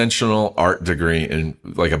 Two-dimensional art degree and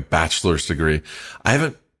like a bachelor's degree. I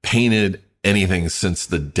haven't painted anything since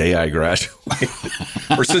the day I graduated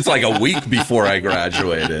or since like a week before I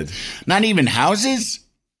graduated. Not even houses?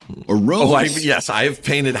 Or rooms? Oh, yes, I have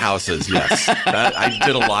painted houses. Yes, I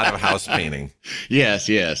did a lot of house painting.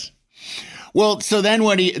 Yes. Well, so then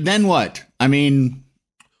what? I mean,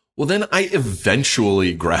 well, then I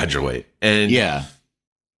eventually graduate, and yeah,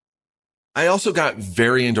 I also got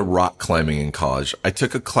very into rock climbing in college. I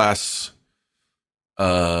took a class,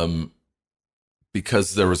 because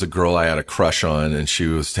there was a girl I had a crush on, and she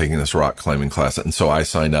was taking this rock climbing class, and so I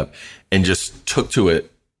signed up and just took to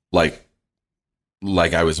it like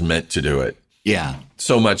I was meant to do it. Yeah.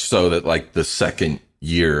 So much so that like the second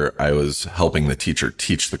year I was helping the teacher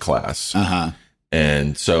teach the class. Uh-huh.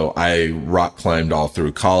 And so I rock climbed all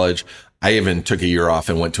through college. I even took a year off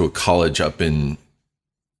and went to a college up in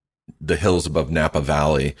the hills above Napa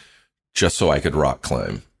Valley just so I could rock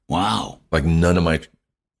climb. Wow. Like none of my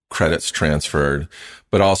credits transferred.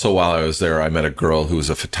 But also while I was there, I met a girl who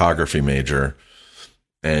was a photography major.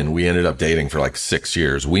 And we ended up dating for like 6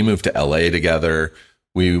 years. We moved to LA together.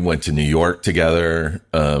 We went to New York together.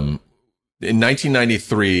 In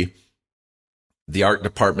 1993, the art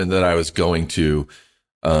department that I was going to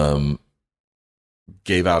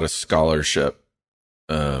gave out a scholarship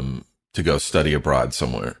to go study abroad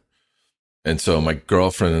somewhere. And so my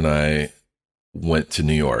girlfriend and I went to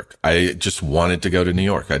New York. I just wanted to go to New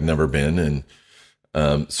York. I'd never been.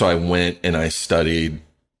 And so I went and I studied.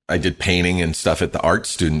 I did painting and stuff at the Art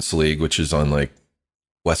Students League, which is on like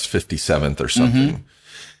West 57th or something. Mm-hmm.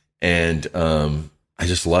 And I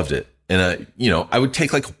just loved it. And, I would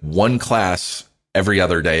take like one class every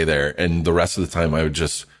other day there. And the rest of the time I would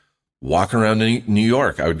just walk around New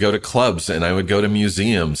York. I would go to clubs and I would go to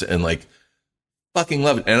museums and like fucking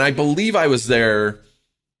love it. And I believe I was there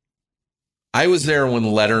when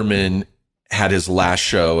Letterman had his last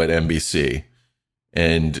show at NBC.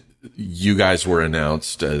 And you guys were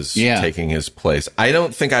announced as taking his place. I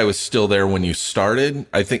don't think I was still there when you started.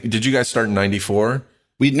 Did you guys start in 94?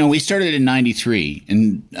 We started in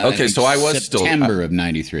 93. Okay, so I was September of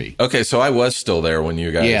 93. Okay, so I was still there when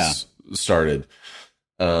you guys started.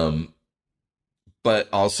 But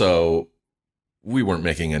also we weren't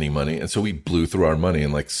making any money. And so we blew through our money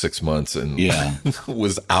in like 6 months and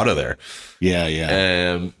was out of there.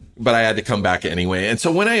 Yeah. But I had to come back anyway. And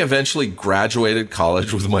so when I eventually graduated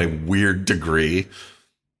college with my weird degree,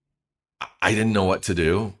 I didn't know what to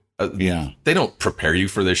do. They don't prepare you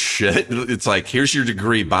for this shit. It's like, here's your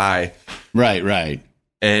degree. Bye. Right.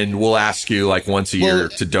 And we'll ask you like once a year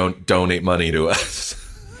to donate money to us.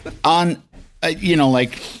 To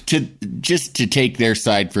take their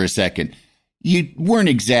side for a second, you weren't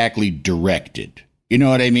exactly directed. You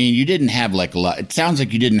know what I mean? You didn't have like a lot. It sounds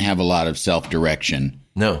like you didn't have a lot of self-direction.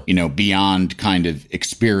 No. Beyond kind of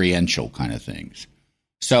experiential kind of things.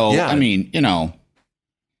 So, I mean,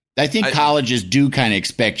 I think colleges do kind of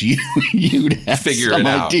expect you to have some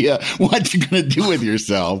idea what you're going to do with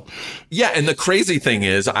yourself. Yeah. And the crazy thing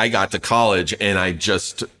is I got to college and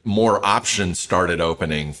more options started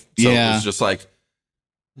opening. So it was just like,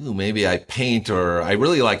 ooh, maybe I paint, or I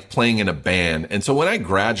really like playing in a band. And so when I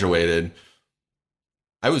graduated,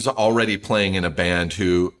 I was already playing in a band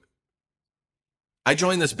I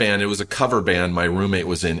joined this band. It was a cover band my roommate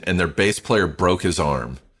was in, and their bass player broke his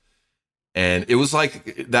arm. And it was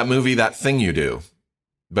like that movie, That Thing You Do.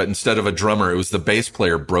 But instead of a drummer, it was the bass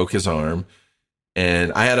player broke his arm.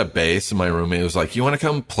 And I had a bass, and my roommate was like, you want to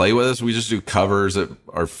come play with us? We just do covers at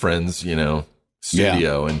our friend's, studio.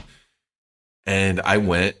 Yeah. And I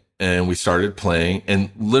went, and we started playing.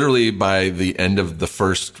 And literally by the end of the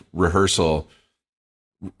first rehearsal,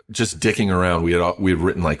 just dicking around, we had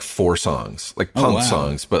written like 4 songs, like punk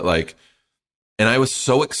songs, but like, and I was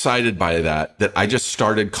so excited by that I just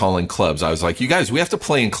started calling clubs. I was like, you guys, we have to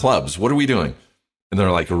play in clubs. What are we doing? And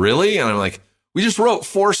they're like, really? And I'm like, we just wrote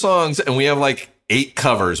 4 songs and we have like 8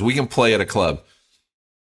 covers. We can play at a club.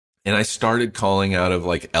 And I started calling out of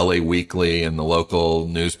like LA Weekly and the local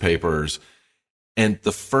newspapers. And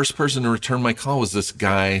the first person to return my call was this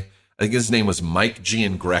guy. I think his name was Mike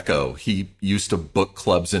Giangreco. He used to book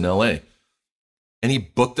clubs in LA. And he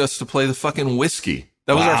booked us to play the fucking Whiskey.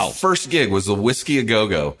 That was our first gig, was the Whiskey A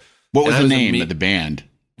Go-Go. What was the name of the band?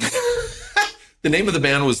 The name of the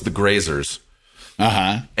band was The Grazers.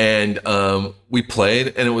 Uh-huh. And we played,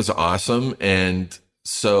 and it was awesome. And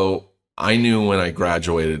so I knew when I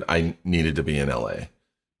graduated, I needed to be in LA.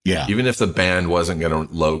 Yeah. Even if the band wasn't going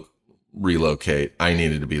to relocate, I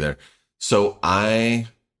needed to be there. So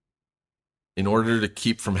in order to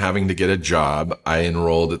keep from having to get a job, I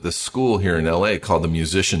enrolled at this school here in LA called the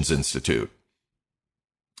Musicians Institute.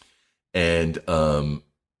 And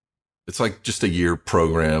it's like just a year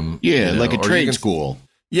program. Yeah, like a trade school.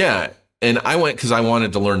 Yeah. And I went because I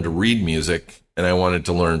wanted to learn to read music and I wanted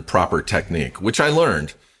to learn proper technique, which I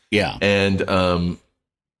learned. Yeah. And,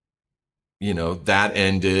 that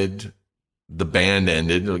ended. The band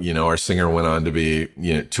ended. Our singer went on to be,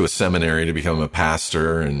 to a seminary to become a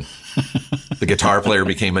pastor, and the guitar player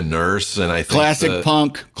became a nurse. And I think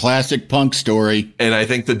classic punk story. And I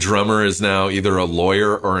think the drummer is now either a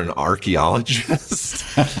lawyer or an archaeologist.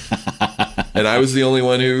 And I was the only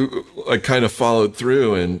one who kind of followed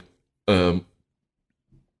through. And,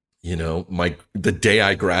 the day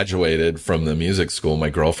I graduated from the music school, my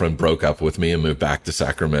girlfriend broke up with me and moved back to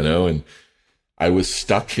Sacramento, and I was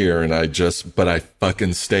stuck here, and but I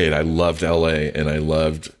fucking stayed. I loved LA, and I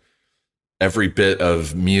loved every bit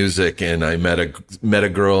of music. And I met a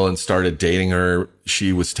girl and started dating her.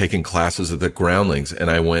 She was taking classes at the Groundlings, and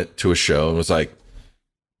I went to a show and was like,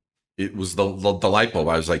 it was the light bulb.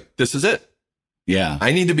 I was like, this is it. Yeah.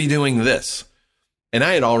 I need to be doing this. And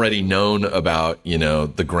I had already known about,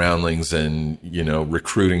 the Groundlings and,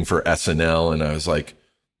 recruiting for SNL. And I was like,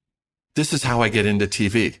 this is how I get into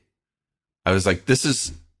TV. I was like, this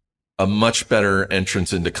is a much better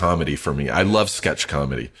entrance into comedy for me. I love sketch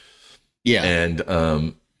comedy. Yeah.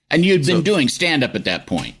 And you'd been doing stand-up at that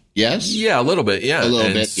point, yes? Yeah, a little bit, yeah. A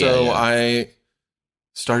little bit, so yeah. I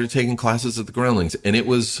started taking classes at the Groundlings, and it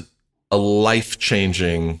was a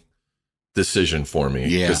life-changing decision for me.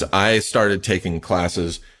 Yeah. Because I started taking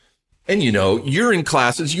classes, and you're in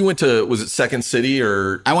classes. You went to, was it Second City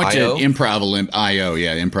or I went IO? to Improv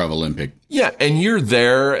Olympic. Yeah, and you're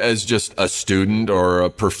there as just a student or a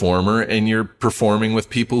performer, and you're performing with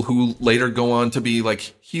people who later go on to be like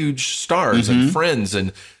huge stars and friends,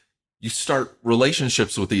 and you start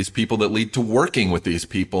relationships with these people that lead to working with these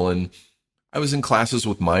people. And I was in classes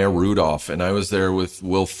with Maya Rudolph, and I was there with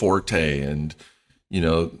Will Forte, and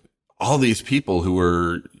all these people who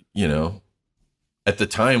were, at the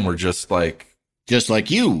time were just like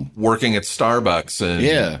you working at Starbucks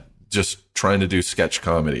and just trying to do sketch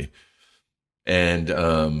comedy. And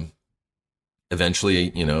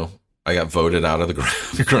eventually, I got voted out of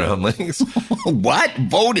the Groundlings. What?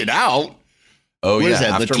 Voted out? Oh, what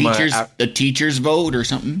yeah. Is that? The teachers vote or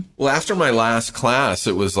something? Well, after my last class,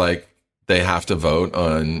 it was like they have to vote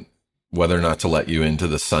on whether or not to let you into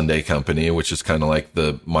the Sunday Company, which is kind of like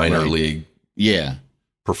the minor league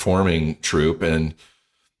performing troupe. And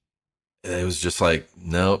it was just like,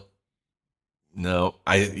 no,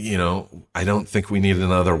 I don't think we need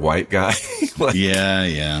another white guy.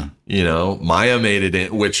 Maya made it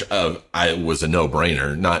in, which I was a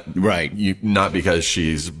no-brainer. Not because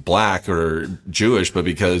she's black or Jewish, but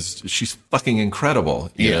because she's fucking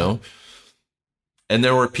incredible, you know? And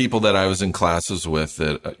there were people that I was in classes with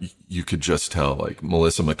that you could just tell, like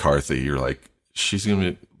Melissa McCarthy, you're like, she's going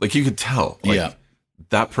to be, like, you could tell, like,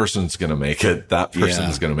 that person's going to make it. That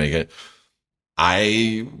person's going to make it.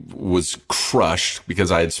 I was crushed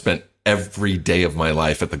because I had spent every day of my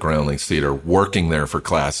life at the Groundlings Theater, working there for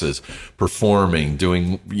classes, performing,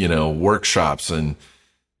 doing, workshops, and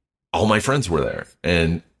all my friends were there.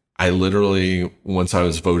 And I literally, once I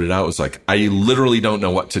was voted out, was like, I literally don't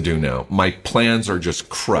know what to do now. My plans are just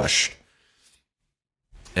crushed.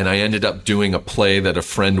 And I ended up doing a play that a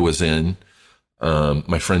friend was in.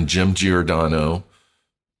 My friend Jim Giordano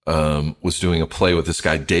was doing a play with this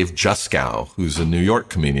guy, Dave Juskow, who's a New York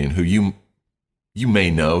comedian who you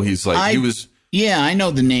may know. He's like, I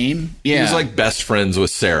know the name. Yeah. He was like best friends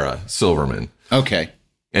with Sarah Silverman. Okay.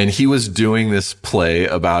 And he was doing this play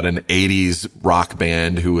about an 80s rock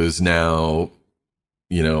band who is now,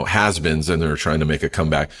 has-beens, and they're trying to make a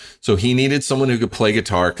comeback. So he needed someone who could play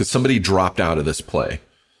guitar because somebody dropped out of this play.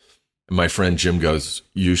 And my friend Jim goes,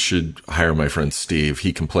 you should hire my friend Steve.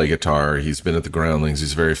 He can play guitar. He's been at the Groundlings.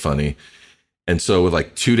 He's very funny. And so with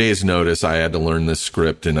like 2 days notice, I had to learn this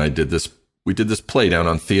script, and we did this play down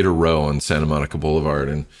on Theater Row on Santa Monica Boulevard.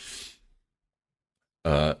 And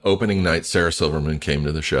opening night, Sarah Silverman came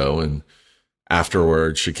to the show, and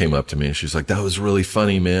afterwards she came up to me and she's like, that was really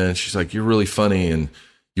funny, man. She's like, you're really funny, and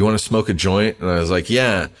you want to smoke a joint? And I was like,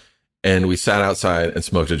 yeah. And we sat outside and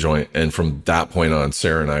smoked a joint. And from that point on,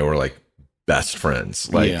 Sarah and I were like best friends,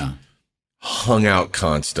 hung out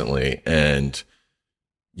constantly. And,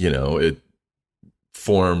 it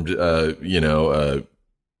formed,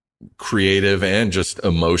 creative and just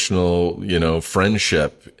emotional,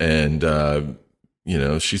 friendship. And,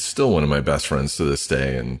 she's still one of my best friends to this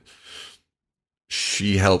day. And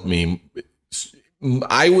she helped me.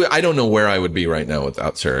 I don't know where I would be right now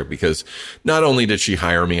without Sarah, because not only did she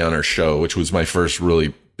hire me on her show, which was my first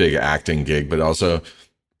really big acting gig, but also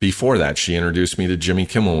before that, she introduced me to Jimmy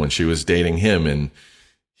Kimmel when she was dating him. And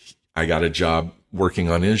I got a job working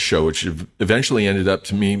on his show, which eventually ended up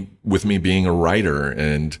with me being a writer.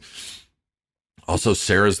 And also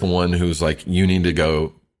Sarah's the one who's like, you need to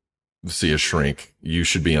go see a shrink. You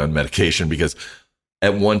should be on medication, because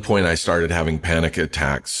at one point I started having panic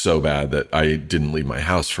attacks so bad that I didn't leave my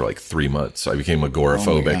house for like 3 months. I became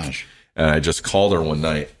agoraphobic. And I just called her one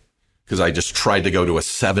night because I just tried to go to a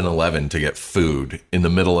 7-Eleven to get food in the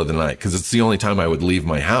middle of the night, because it's the only time I would leave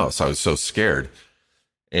my house. I was so scared.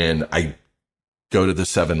 And I go to the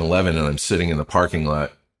 7-Eleven and I'm sitting in the parking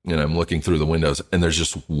lot and I'm looking through the windows and there's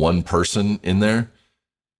just one person in there.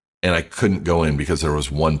 And I couldn't go in because there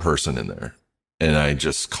was one person in there. And I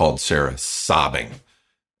just called Sarah sobbing.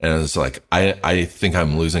 And I was like, I think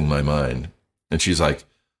I'm losing my mind. And she's like,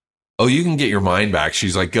 oh, you can get your mind back.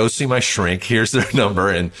 She's like, go see my shrink. Here's their number.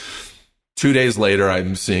 And 2 days later,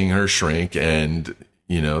 I'm seeing her shrink, and,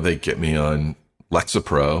 they get me on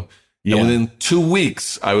Lexapro. Yeah. And within 2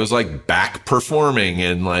 weeks, I was like back performing,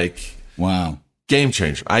 and like, wow, game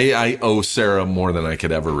changer. I owe Sarah more than I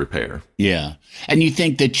could ever repay her. Yeah. And you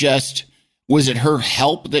think that was it her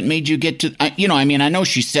help that made you get to, I know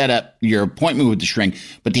she set up your appointment with the shrink,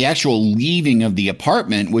 but the actual leaving of the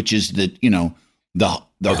apartment, which is the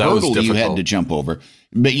hurdle you had to jump over.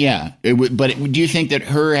 But yeah, do you think that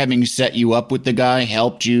her having set you up with the guy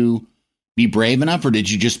helped you be brave enough, or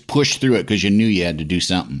did you just push through it because you knew you had to do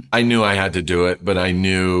something? I knew I had to do it, but I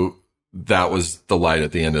knew that was the light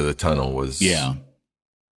at the end of the tunnel.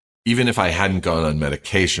 Even if I hadn't gone on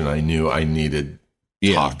medication, I knew I needed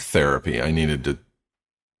talk therapy. I needed to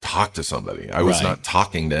talk to somebody. I was not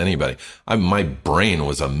talking to anybody. My brain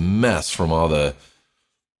was a mess from all the,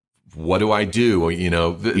 what do I do?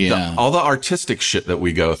 All the artistic shit that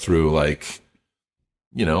we go through. Like,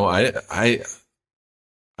 I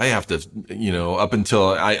have to, up until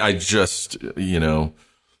I just,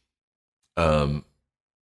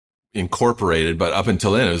 incorporated, but up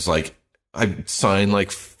until then it was like, I signed like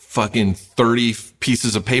fucking 30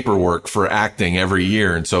 pieces of paperwork for acting every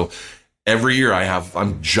year. And so every year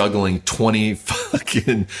I'm juggling 20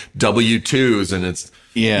 fucking W-2s, and it's,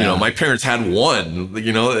 my parents had one,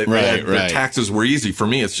 the taxes were easy. For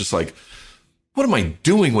me, it's just like, what am I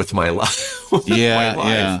doing with my life?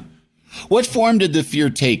 Yeah. What form did the fear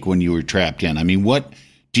take when you were trapped in? I mean, was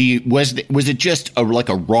it just a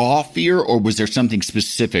raw fear, or was there something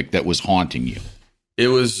specific that was haunting you? It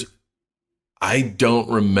was, I don't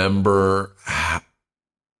remember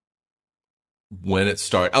when it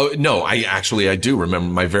started. Oh, no, I do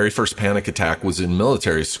remember. My very first panic attack was in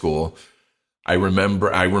military school. I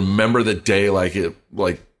remember the day like it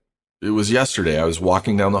was yesterday. I was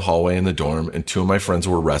walking down the hallway in the dorm, and two of my friends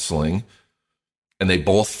were wrestling, and they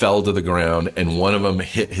both fell to the ground, and one of them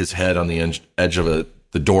hit his head on the edge of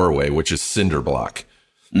the doorway, which is cinder block.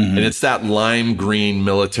 Mm-hmm. And it's that lime green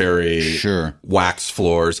military wax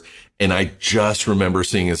floors. And I just remember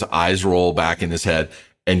seeing his eyes roll back in his head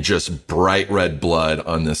and just bright red blood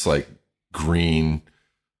on this like green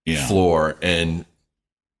floor. And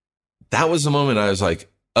that was the moment I was like,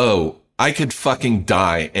 oh, I could fucking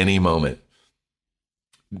die any moment.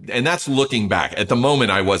 And that's looking back. At the moment,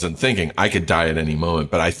 I wasn't thinking I could die at any moment,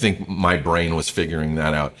 but I think my brain was figuring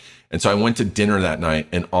that out. And so I went to dinner that night,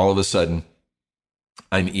 and all of a sudden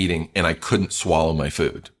I'm eating and I couldn't swallow my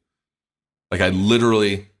food. Like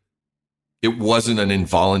it wasn't an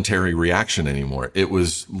involuntary reaction anymore. It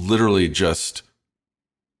was literally just,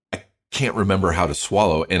 I can't remember how to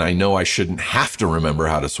swallow, and I know I shouldn't have to remember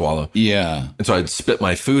how to swallow. Yeah. And so I'd spit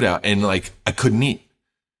my food out, and like I couldn't eat.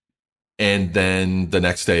 And then the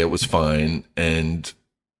next day it was fine. And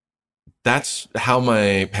that's how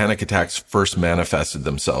my panic attacks first manifested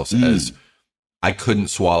themselves, as I couldn't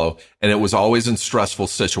swallow. And it was always in stressful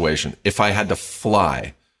situation. If I had to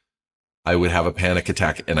fly, I would have a panic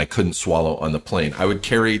attack and I couldn't swallow on the plane. I would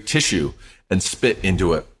carry tissue and spit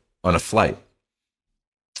into it on a flight,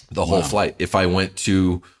 the whole flight. If I went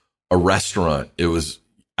to a restaurant,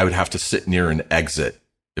 I would have to sit near an exit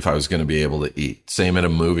if I was going to be able to eat. Same at a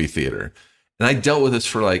movie theater. And I dealt with this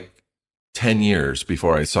for like 10 years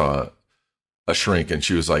before I saw a shrink. And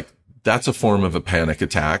she was like, that's a form of a panic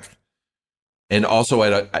attack. And also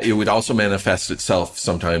it would also manifest itself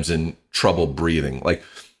sometimes in trouble breathing. Like,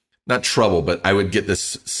 not trouble, but I would get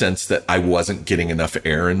this sense that I wasn't getting enough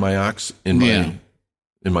air in my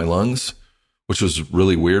in my lungs, which was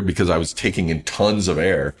really weird because I was taking in tons of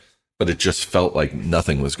air, but it just felt like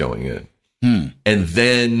nothing was going in. And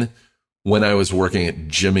then when I was working at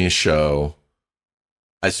Jimmy's show,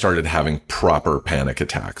 I started having proper panic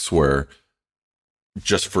attacks where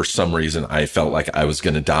just for some reason I felt like I was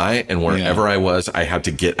going to die. And wherever I was, I had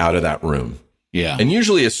to get out of that room. Yeah. And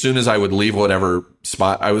usually as soon as I would leave whatever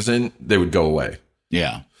spot I was in, they would go away.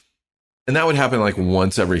 Yeah. And that would happen like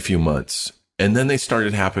once every few months. And then they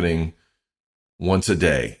started happening once a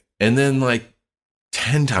day. And then like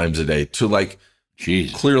 10 times a day to like,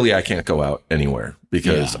 jeez, clearly I can't go out anywhere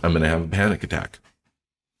because I'm going to have a panic attack.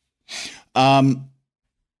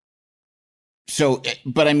 So,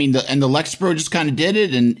 but I mean, the Lexapro just kind of did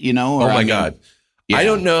it, and you know. Oh my God, I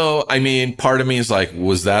don't know. I mean, part of me is like,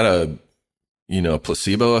 was that a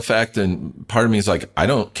placebo effect? And part of me is like, I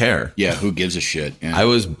don't care. Yeah, who gives a shit? Yeah. I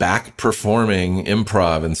was back performing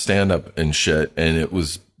improv and stand up and shit, and it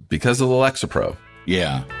was because of the Lexapro.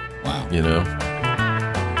 Yeah, wow. You know.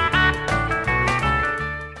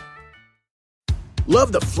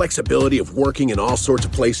 Love the flexibility of working in all sorts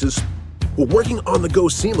of places? Well, working on the go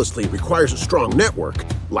seamlessly requires a strong network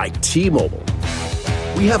like T-Mobile.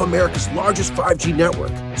 We have America's largest 5G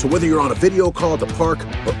network, so whether you're on a video call at the park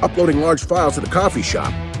or uploading large files at the coffee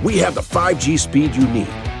shop, we have the 5G speed you need.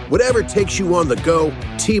 Whatever takes you on the go,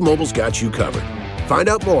 T-Mobile's got you covered. Find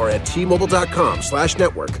out more at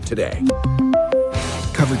T-Mobile.com/network today.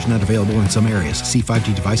 Coverage not available in some areas. See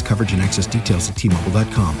 5G device coverage and access details at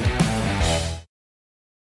T-Mobile.com.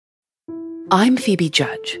 I'm Phoebe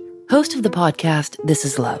Judge, host of the podcast This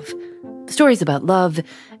Is Love. Stories about love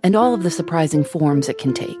and all of the surprising forms it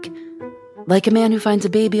can take. Like a man who finds a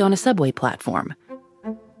baby on a subway platform.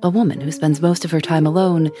 A woman who spends most of her time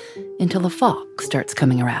alone until a fox starts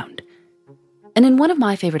coming around. And in one of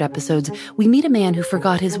my favorite episodes, we meet a man who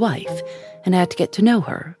forgot his wife and had to get to know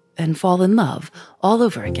her and fall in love all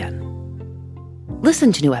over again.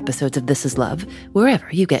 Listen to new episodes of This Is Love wherever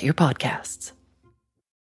you get your podcasts.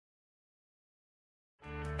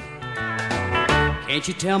 Can't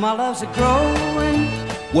you tell my love's a-growing?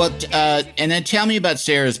 Well, and then tell me about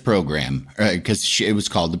Sarah's program, because it was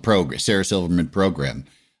called the program, Sarah Silverman program.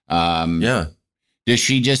 Yeah. Do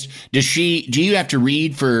you have to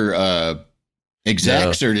read for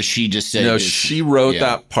execs, or does she just say? No, she wrote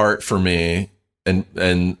that part for me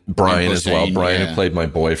and Brian as well. Brian who played my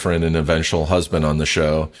boyfriend and eventual husband on the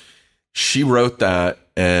show. She wrote that,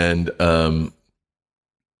 and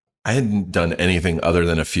I hadn't done anything other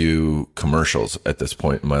than a few commercials at this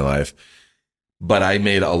point in my life, but I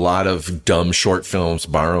made a lot of dumb short films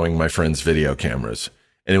borrowing my friends' video cameras.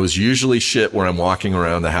 And it was usually shit where I'm walking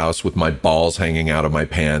around the house with my balls hanging out of my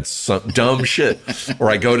pants, some dumb shit.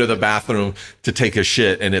 Or I go to the bathroom to take a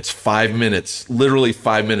shit and it's 5 minutes, literally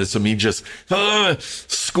 5 minutes of me just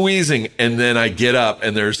squeezing. And then I get up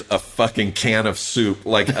and there's a fucking can of soup,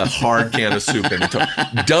 like a hard can of soup. And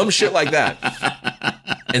dumb shit like that.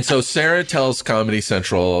 And so Sarah tells Comedy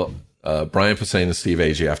Central, Brian Posehn and Steve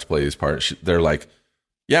Agee have to play these parts. They're like,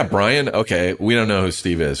 yeah, Brian, okay, we don't know who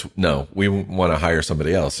Steve is. No, we want to hire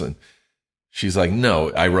somebody else. And she's like,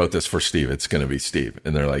 no, I wrote this for Steve. It's going to be Steve.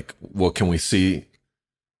 And they're like, well, can we see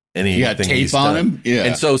anything you got tape he's on done? him? Yeah.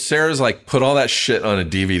 And so Sarah's like, put all that shit on a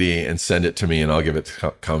DVD and send it to me and I'll give it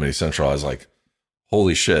to Comedy Central. I was like,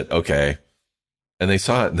 holy shit, okay. And they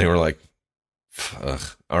saw it and they were like, ugh,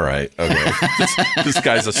 all right, okay. This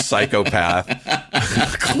guy's a psychopath,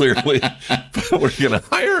 clearly, but we're going to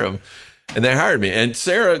hire him. And they hired me. And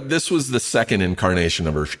Sarah, this was the second incarnation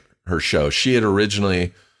of her show. She had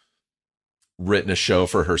originally written a show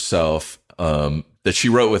for herself that she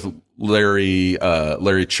wrote with Larry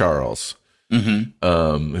Charles,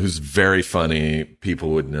 who's very funny.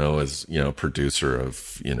 People would know as, producer of,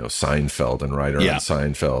 Seinfeld and writer on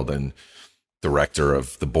Seinfeld and director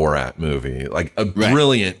of the Borat movie. Like a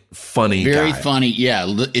brilliant, funny guy. Very funny,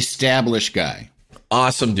 established guy.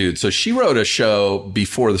 Awesome dude. So she wrote a show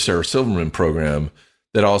before the Sarah Silverman program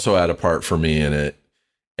that also had a part for me in it.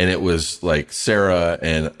 And it was like Sarah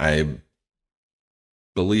and I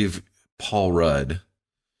believe Paul Rudd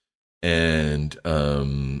and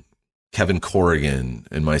Kevin Corrigan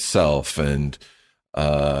and myself. And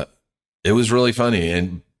it was really funny.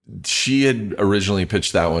 And she had originally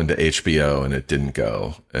pitched that one to HBO and it didn't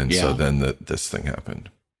go. And so then this thing happened.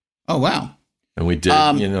 Oh, wow. And we did,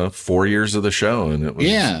 4 years of the show, and it was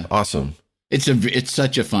awesome. It's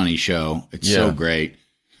such a funny show. It's so great.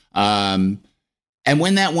 And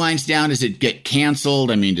when that winds down, does it get canceled?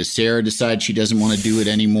 I mean, does Sarah decide she doesn't want to do it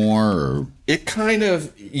anymore? Or it kind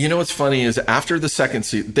of, what's funny is after the second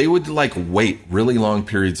season, they would like wait really long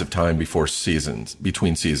periods of time between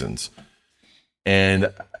seasons.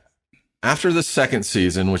 And after the second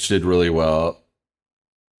season, which did really well,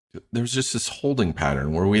 there was just this holding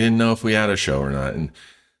pattern where we didn't know if we had a show or not. And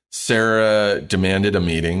Sarah demanded a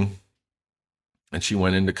meeting, and she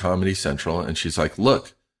went into Comedy Central, and she's like,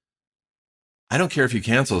 look, I don't care if you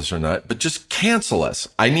cancel us or not, but just cancel us.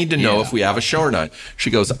 I need to know if we have a show or not. She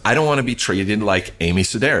goes, I don't want to be treated like Amy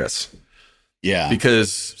Sedaris. Yeah.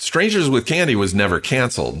 Because Strangers with Candy was never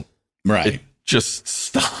canceled. Right. It just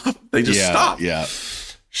stopped. They just stopped. Yeah.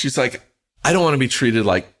 She's like, I don't want to be treated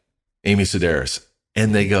like Amy Sedaris.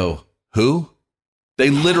 And they go, who? They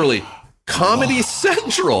literally, Comedy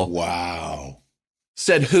Central. Wow.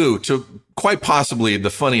 Said who to quite possibly the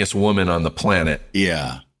funniest woman on the planet.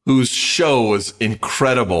 Yeah. Whose show was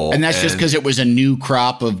incredible. And that's just because it was a new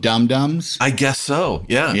crop of dum-dums? I guess so.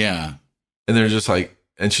 Yeah. Yeah. And they're just like,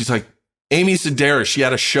 and she's like, Amy Sedaris, she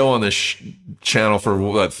had a show on this channel for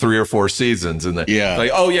what, 3 or 4 seasons. And they're like,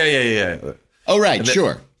 oh, yeah. Oh, right.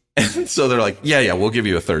 Sure. And so they're like, yeah, we'll give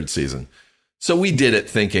you a 3rd season. So we did it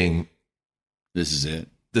thinking, this is it.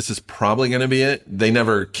 This is probably going to be it. They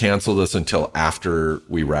never canceled us until after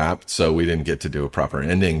we wrapped. So we didn't get to do a proper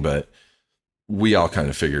ending, but we all kind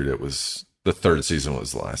of figured it was the 3rd season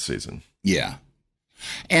was the last season. Yeah.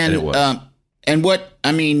 And it was. And what,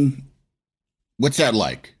 I mean, what's that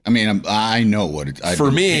like? I mean, I know what it's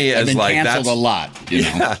for me. I've as been like canceled that's a lot. You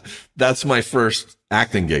know? That's my first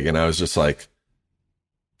acting gig, and I was just like,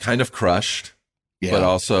 kind of crushed, but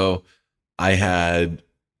also I had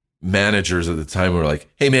managers at the time who were like,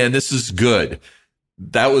 "Hey, man, this is good.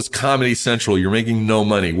 That was Comedy Central. You're making no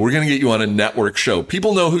money. We're going to get you on a network show.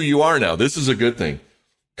 People know who you are now. This is a good thing."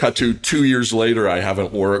 Cut to 2 years later, I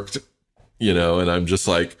haven't worked, and I'm just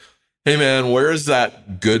like, hey, man, where is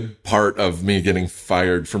that good part of me getting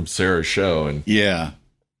fired from Sarah's show? And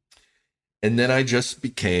then I just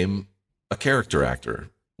became a character actor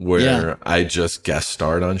where I just guest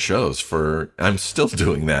starred on shows I'm still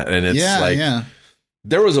doing that. And it's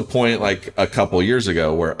there was a point like a couple years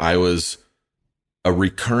ago where I was a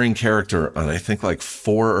recurring character on, I think, like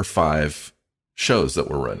 4 or 5 shows that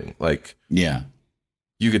were running. Like,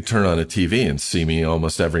 you could turn on a TV and see me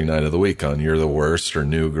almost every night of the week on You're the Worst or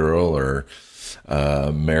New Girl or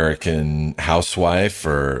American Housewife,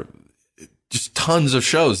 or just tons of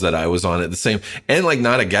shows that I was on at the same, and like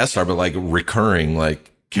not a guest star, but like recurring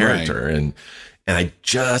like character. Right. And I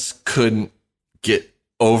just couldn't get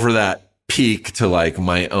over that peak to like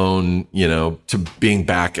my own, to being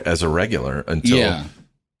back as a regular until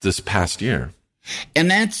this past year.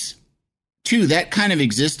 And that's too, that kind of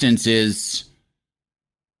existence is,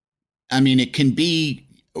 I mean, it can be,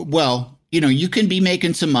 well, you can be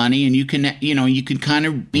making some money and you can kind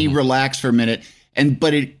of be relaxed for a minute,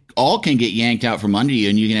 but it all can get yanked out from under you,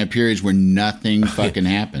 and you can have periods where nothing fucking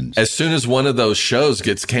happens. As soon as one of those shows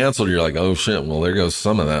gets canceled, you're like, oh shit, well, there goes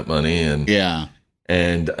some of that money. And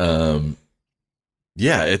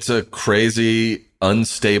it's a crazy,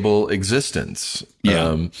 unstable existence.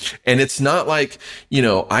 And it's not like,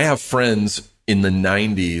 I have friends in the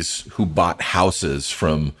 90s who bought houses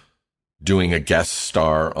from doing a guest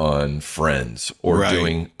star on Friends or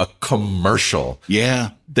doing a commercial.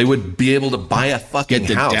 Yeah. They would be able to buy a fucking house.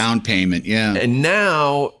 Get the down payment. Yeah. And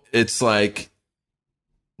now it's like,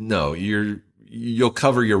 no, you'll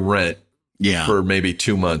cover your rent for maybe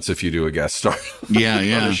 2 months if you do a guest star on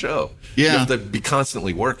a show. Yeah. You have to be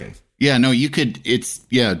constantly working. Yeah, no, you could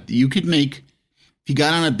make, if you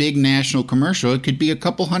got on a big national commercial, it could be a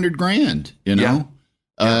couple $100,000,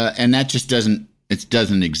 and that just doesn't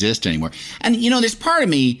exist anymore. And, there's part of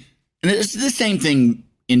me, and it's the same thing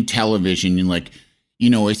in television. And like,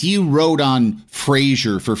 if you wrote on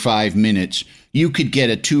Frasier for 5 minutes, you could get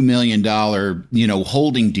a $2 million,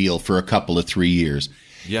 holding deal for a couple of 3 years.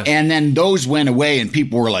 Yeah. And then those went away and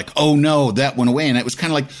people were like, oh no, that went away. And it was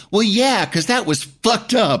kind of like, well, yeah, because that was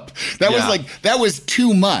fucked up. That was like, that was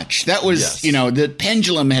too much. That was, the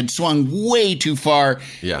pendulum had swung way too far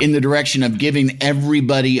in the direction of giving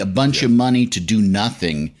everybody a bunch of money to do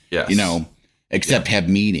nothing, except have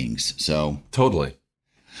meetings. So totally.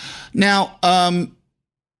 Now,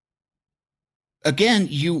 again,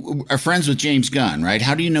 you are friends with James Gunn, right?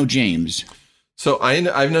 How do you know James? So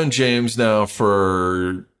I've known James now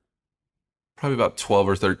for probably about 12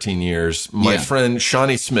 or 13 years. My friend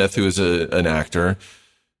Shawnee Smith, who is an actor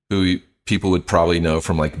who people would probably know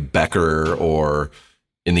from like Becker, or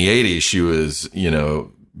in the 80s, she was,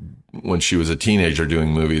 when she was a teenager doing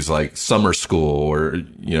movies like Summer School or,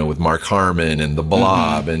 with Mark Harmon and The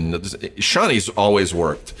Blob. Mm-hmm. And Shawnee's always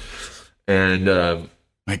worked. And,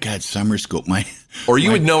 my God, Summer School.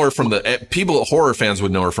 Would know her from horror fans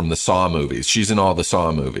would know her from the Saw movies. She's in all the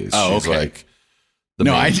Saw movies. Oh, she's like the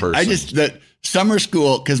main person. summer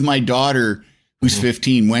school, because my daughter, who's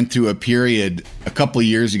 15, went through a period a couple of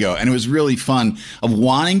years ago, and it was really fun, of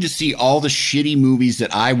wanting to see all the shitty movies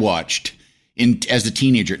that I watched as a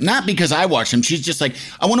teenager. Not because I watched them. She's just like,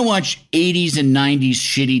 I want to watch 80s and 90s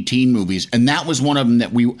shitty teen movies. And that was one of them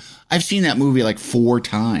that I've seen that movie like 4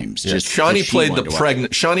 times. Yeah, Shawnee played the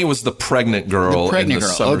pregnant. Shawnee was the pregnant girl in the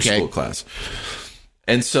summer school class.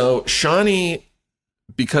 And so Shawnee,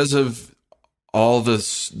 because of all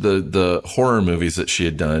the horror movies that she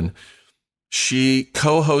had done, she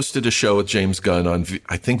co-hosted a show with James Gunn on,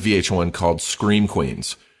 I think, VH1 called Scream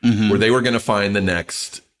Queens, where they were going to find the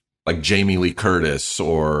next, like, Jamie Lee Curtis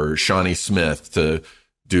or Shawnee Smith to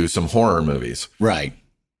do some horror movies. Right.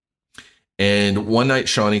 And one night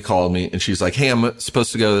Shawnee called me and she's like, hey, I'm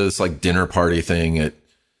supposed to go to this like dinner party thing at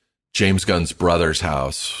James Gunn's brother's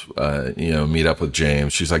house, meet up with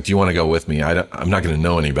James. She's like, do you want to go with me? I'm not going to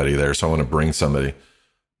know anybody there, so I want to bring somebody. I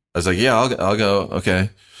was like, yeah, I'll go. Okay.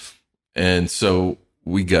 And so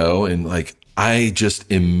we go, and like, I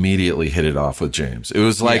just immediately hit it off with James. It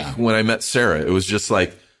was like when I met Sarah, it was just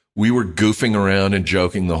like, we were goofing around and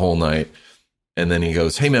joking the whole night. And then he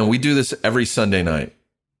goes, hey man, we do this every Sunday night.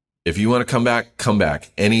 If you want to come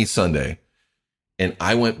back any Sunday. And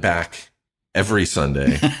I went back every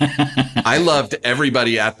Sunday. I loved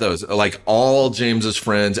everybody at those, like all James's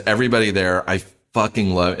friends, everybody there. I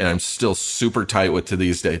fucking love, and I'm still super tight with to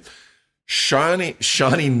these days.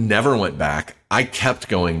 Shawnee never went back. I kept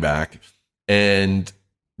going back and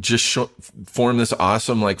just formed this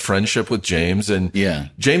awesome like friendship with James. And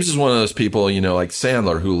James is one of those people, like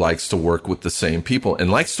Sandler, who likes to work with the same people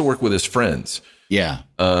and likes to work with his friends. Yeah.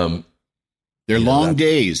 They're long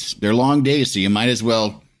days. They're long days. So you might as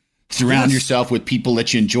well surround yourself with people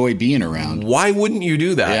that you enjoy being around. Why wouldn't you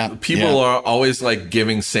do that? Yeah. People are always like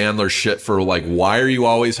giving Sandler shit for like, why are you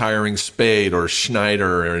always hiring Spade or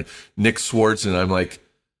Schneider or Nick Swartz? And I'm like,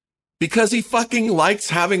 because he fucking likes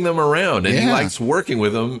having them around and he likes working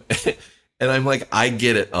with them. And I'm like, I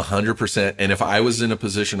get it 100%. And if I was in a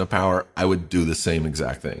position of power, I would do the same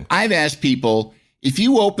exact thing. I've asked people, if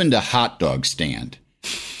you opened a hot dog stand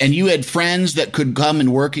and you had friends that could come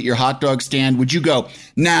and work at your hot dog stand, would you go,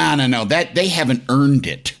 no, that they haven't earned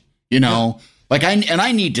it, Like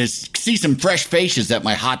I need to see some fresh faces at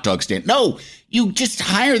my hot dog stand. No, you just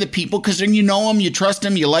hire the people because then you know them, you trust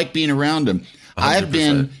them, you like being around them. 100%. I've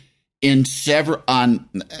been on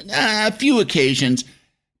a few occasions,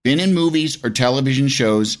 been in movies or television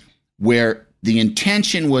shows where the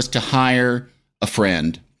intention was to hire a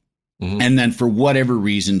friend. And then for whatever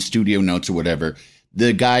reason, studio notes or whatever,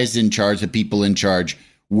 the guys in charge, the people in charge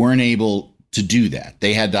weren't able to do that.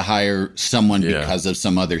 They had to hire someone because of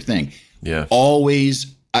some other thing. Yeah.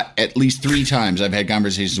 Always, at least 3 times I've had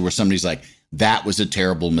conversations where somebody's like, that was a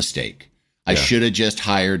terrible mistake. I should have just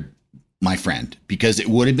hired my friend because it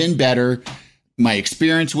would have been better. My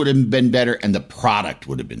experience would have been better and the product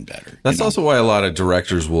would have been better. That's also why a lot of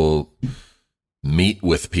directors will meet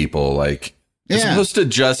with people like, as opposed to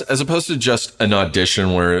just an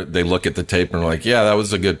audition where they look at the tape and are like, yeah, that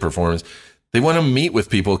was a good performance. They want to meet with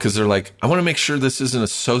people because they're like, I want to make sure this isn't a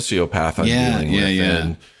sociopath I'm dealing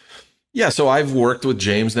with. And so I've worked with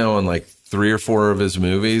James now on like 3 or 4 of his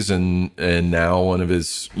movies, and now one of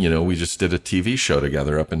his, we just did a TV show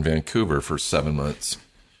together up in Vancouver for 7 months.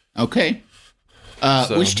 Okay.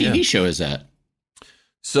 Which TV show is that?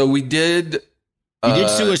 So we did. You did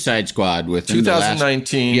Suicide Squad with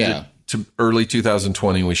 2019 to early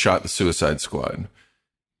 2020. We shot the Suicide Squad,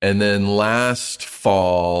 and then last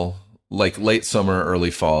fall, like late summer,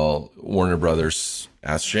 early fall, Warner Brothers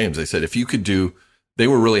asked James. They said if you could do. They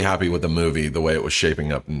were really happy with the movie, the way it was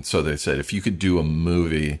shaping up, and so they said if you could do a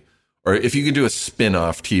movie, or if you could do a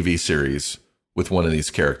spin-off TV series with one of these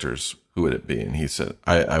characters, who would it be? And he said,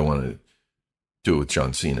 I want to do it with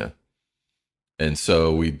John Cena. And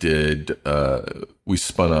so we did, we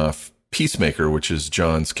spun off Peacemaker, which is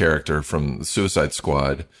John's character from the Suicide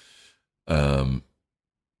Squad. 8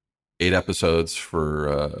 episodes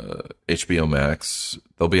for HBO Max.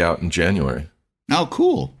 They'll be out in January. Oh,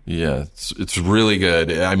 cool. Yeah, it's really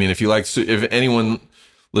good. I mean, if anyone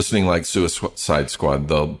listening likes Suicide Squad,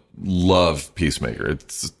 they'll love Peacemaker.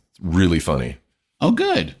 It's really funny. Oh,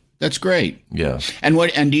 good. That's great. Yeah. And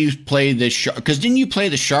do you play the shark? Because didn't you play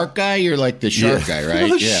the shark guy? You're like the shark guy,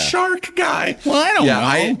 right? Shark guy. Well,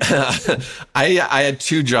 I don't know. I had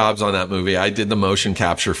 2 jobs on that movie. I did the motion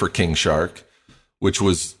capture for King Shark, which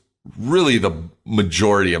was really the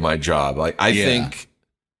majority of my job. Like I think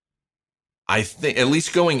at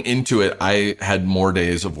least going into it, I had more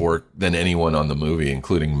days of work than anyone on the movie,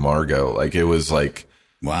 including Margot. Like it was like,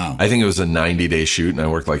 wow. I think it was a 90-day shoot and I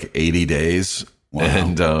worked like 80 days.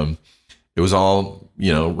 Wow. it was all,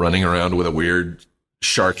 running around with a weird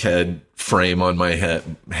shark head frame on my head.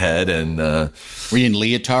 And were you in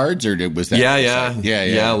leotards, or was that? Yeah,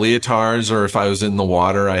 leotards. Or if I was in the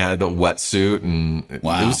water, I had a wetsuit, and it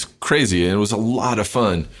was crazy. It was a lot of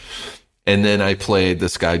fun. And then I played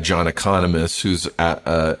this guy, John Economist, who's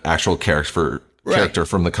an actual character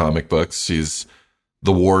from the comic books. He's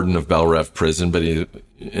the warden of Belle Reve Prison, but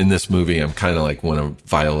in this movie, I'm kind of like one of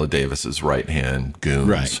Viola Davis's right-hand goons.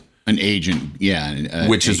 Right. An agent,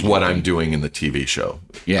 which is what I'm doing in the TV show.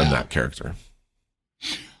 Yeah. I'm that character.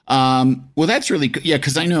 Well, that's really good. Yeah,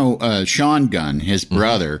 because I know Sean Gunn, his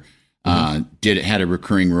brother, had a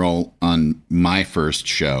recurring role on my first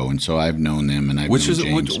show, and so I've known them. And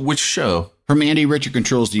which show? From Andy Richter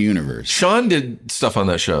Controls the Universe. Sean did stuff on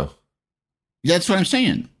that show. That's what I'm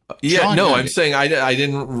saying. Yeah, Sean no, I'm saying I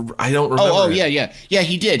don't remember. Oh, yeah,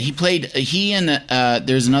 he did. He played. He and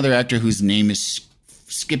there's another actor whose name is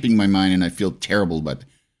skipping my mind, and I feel terrible about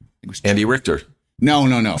it. Andy Richter. No.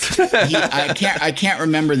 I can't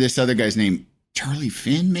remember this other guy's name. Charlie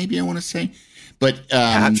Finn, maybe I want to say, but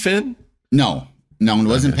Pat Finn. No, it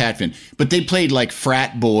wasn't Pat Finn. But they played like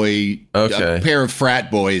frat boy, a pair of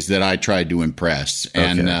frat boys that I tried to impress,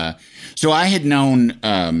 and so I had known.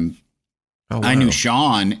 I knew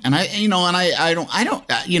Sean, and I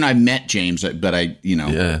don't. I met James, but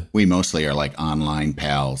we mostly are like online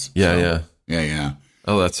pals. Yeah.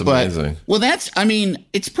 Oh, that's amazing.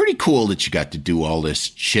 It's pretty cool that you got to do all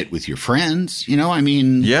this shit with your friends.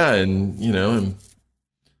 Yeah, and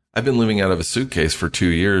I've been living out of a suitcase for 2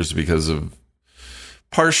 years because of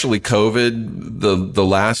partially COVID the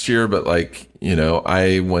last year, but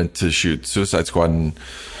I went to shoot Suicide Squad in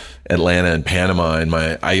Atlanta and Panama, and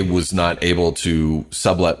I was not able to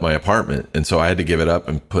sublet my apartment, and so I had to give it up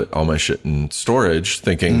and put all my shit in storage,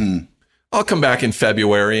 thinking I'll come back in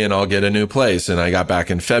February and I'll get a new place. And I got back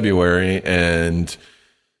in February and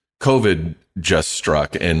COVID just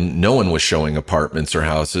struck, and no one was showing apartments or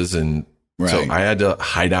houses, and so I had to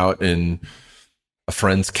hide out in a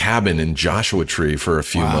friend's cabin in Joshua Tree for a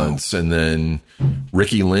few months. And then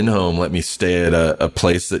Ricky Lindholm let me stay at a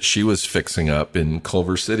place that she was fixing up in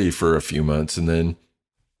Culver City for a few months. And then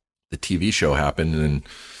the TV show happened, and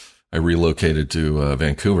I relocated to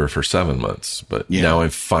Vancouver for 7 months. But now I'm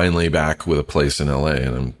finally back with a place in LA,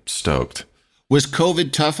 and I'm stoked. Was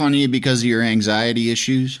COVID tough on you because of your anxiety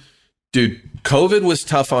issues? Dude, COVID was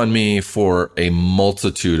tough on me for a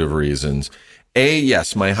multitude of reasons. A,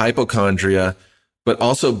 yes, my hypochondria. But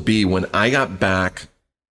also B, when I got back,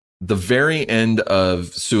 the very end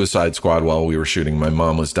of Suicide Squad while we were shooting, my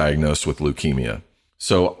mom was diagnosed with leukemia.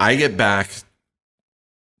 So I get back.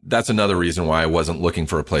 That's another reason why I wasn't looking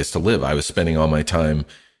for a place to live. I was spending all my time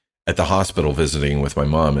at the hospital visiting with my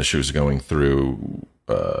mom as she was going through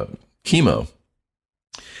chemo.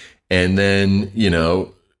 And then,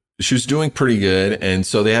 she was doing pretty good. And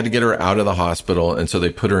so they had to get her out of the hospital. And so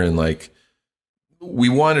they put her in we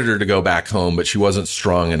wanted her to go back home, but she wasn't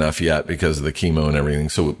strong enough yet because of the chemo and everything.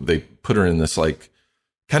 So they put her in this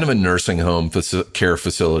kind of a nursing home care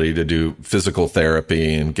facility to do physical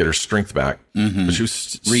therapy and get her strength back. Mm-hmm. But she was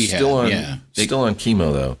still on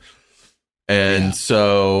chemo though. And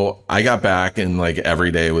so I got back, and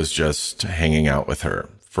every day was just hanging out with her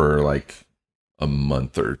for a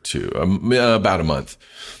month or two, about a month.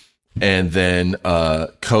 And then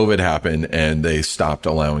COVID happened, and they stopped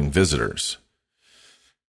allowing visitors.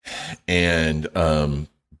 And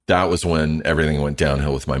that was when everything went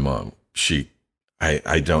downhill with my mom.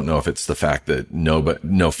 I don't know if it's the fact that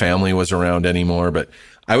no family was around anymore, but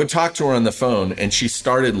I would talk to her on the phone, and she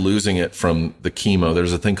started losing it from the chemo.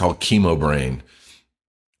 There's a thing called chemo brain,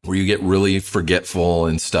 where you get really forgetful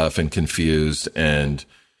and stuff and confused. And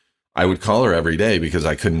I would call her every day because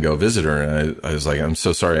I couldn't go visit her. And I was like, I'm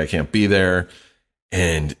so sorry, I can't be there.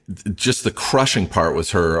 And just the crushing part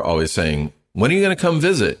was her always saying, when are you going to come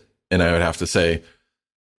visit? And I would have to say,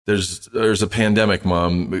 there's a pandemic,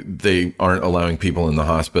 Mom. They aren't allowing people in the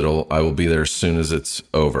hospital. I will be there as soon as it's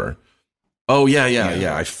over. Oh,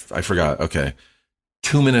 yeah. I forgot. Okay.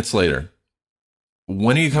 2 minutes later,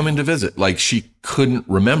 when are you coming to visit? She couldn't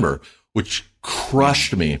remember, which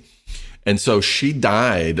crushed me. And so she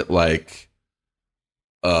died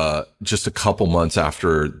just a couple months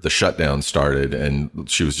after the shutdown started, and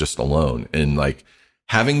she was just alone. And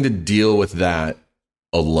having to deal with that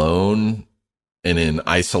alone and in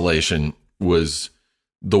isolation was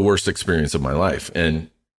the worst experience of my life. And,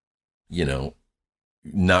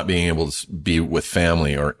 not being able to be with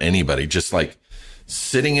family or anybody, just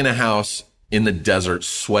sitting in a house in the desert,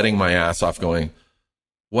 sweating my ass off, going,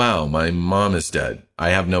 wow, my mom is dead. I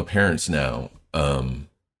have no parents now.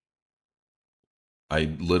 I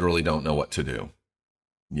literally don't know what to do,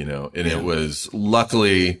 you know, and it was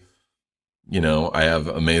luckily, you know, I have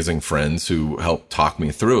amazing friends who helped talk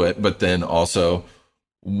me through it. But then also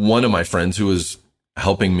one of my friends who was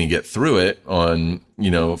helping me get through it on, you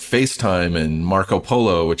know, FaceTime and Marco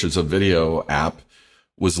Polo, which is a video app,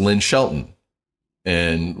 was Lynn Shelton.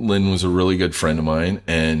 And Lynn was a really good friend of mine.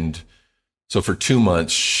 And so for 2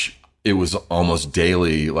 months, it was almost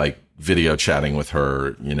daily, like video chatting with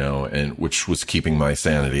her, you know, and which was keeping my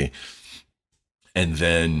sanity. And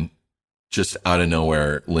then just out of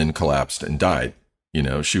nowhere, Lynn collapsed and died. You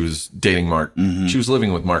know, she was dating Mark. Mm-hmm. She was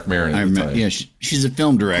living with Mark Maron at the time. Yeah, she's a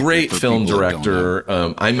film director. Great film director.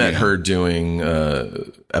 I met her doing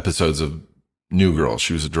episodes of New Girl.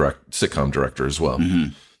 She was a sitcom director as well.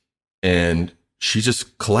 Mm-hmm. And she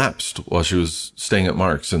just collapsed while she was staying at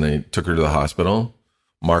Mark's, and they took her to the hospital.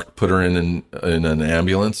 Mark put her in an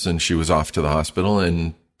ambulance, and she was off to the hospital,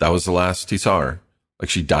 and that was the last he saw her. Like,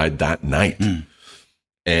 she died that night. Mm.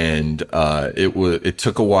 And it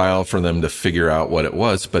took a while for them to figure out what it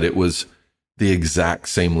was, but it was the exact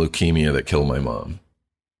same leukemia that killed my mom.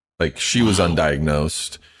 Like, she was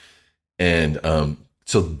undiagnosed. And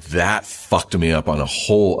so that fucked me up on a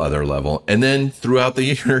whole other level. And then throughout the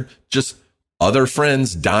year, just other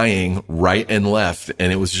friends dying right and left.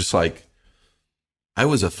 And it was just like, I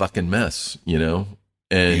was a fucking mess, you know?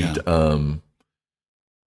 And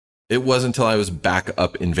it wasn't until I was back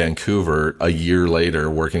up in Vancouver a year later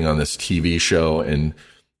working on this TV show and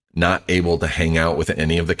not able to hang out with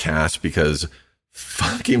any of the cast because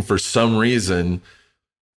fucking for some reason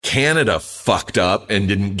Canada fucked up and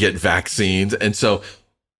didn't get vaccines. And so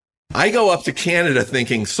I go up to Canada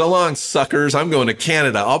thinking, so long, suckers, I'm going to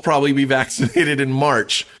Canada. I'll probably be vaccinated in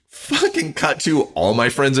March. Fucking cut to all my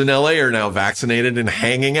friends in LA are now vaccinated and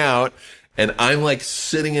hanging out. And I'm like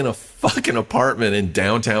sitting in a fucking apartment in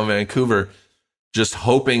downtown Vancouver, just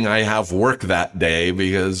hoping I have work that day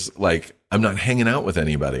because like I'm not hanging out with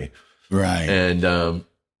anybody. Right. And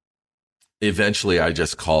eventually I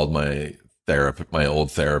just called my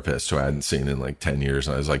old therapist who I hadn't seen in like 10 years.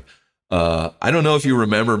 And I was like, I don't know if you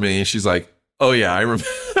remember me. And she's like, oh yeah, I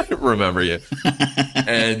remember you.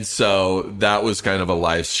 And so that was kind of a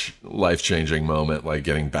life-changing moment, like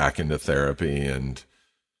getting back into therapy. And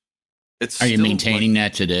are you maintaining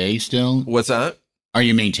that today still? What's that? Are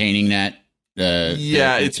you maintaining that?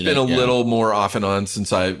 Yeah, it's been a little more off and on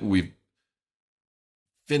since we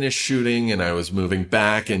finished shooting and I was moving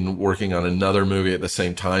back and working on another movie at the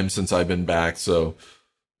same time since I've been back. So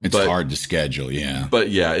it's hard to schedule. Yeah.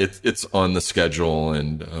 But yeah, it's on the schedule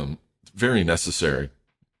and very necessary.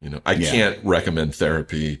 You know, I can't recommend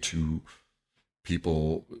therapy to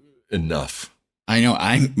people enough. I know.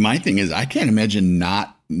 My thing is, I can't imagine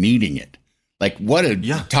not needing it. Like,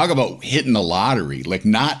 talk about hitting the lottery. Like,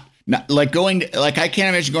 not like going to, like, I can't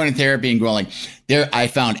imagine going to therapy and going like, I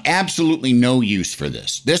found absolutely no use for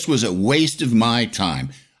this. This was a waste of my time.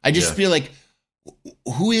 I just feel like,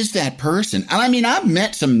 who is that person? And I mean, I've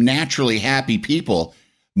met some naturally happy people,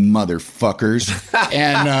 motherfuckers,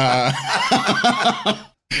 and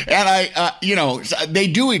and I, you know, they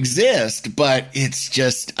do exist, but it's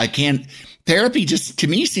just, I can't. Therapy just to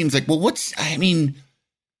me seems like, well,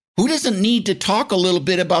 who doesn't need to talk a little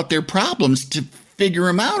bit about their problems to figure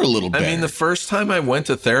them out a little bit? I mean, the first time I went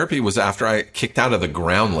to therapy was after I kicked out of the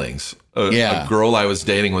Groundlings. A girl I was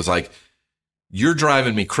dating was like, you're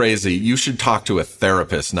driving me crazy. You should talk to a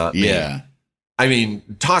therapist, not me. Yeah. I mean,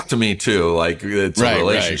 talk to me too. Like, it's a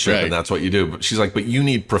relationship and that's what you do. But she's like, but you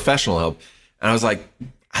need professional help. And I was like,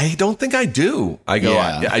 I don't think I do. I go,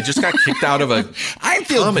 I just got kicked out of a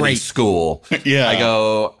comedy school. Yeah. I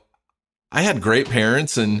go, I had great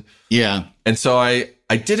parents and so I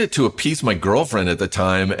did it to appease my girlfriend at the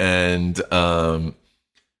time. And I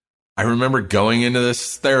remember going into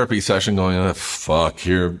this therapy session going, fuck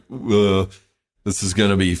here. This is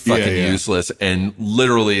going to be fucking useless. And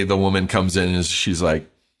literally the woman comes in and she's like,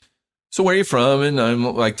 so where are you from? And I'm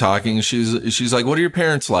like talking. She's like, what are your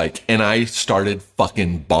parents like? And I started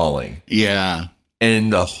fucking bawling. Yeah.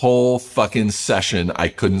 And the whole fucking session, I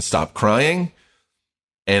couldn't stop crying.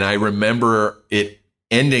 And I remember it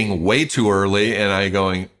ending way too early. And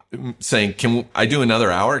I saying, can I do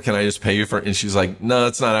another hour? Can I just pay you for it? And she's like, no,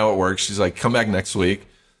 that's not how it works. She's like, come back next week.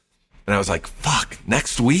 And I was like, fuck,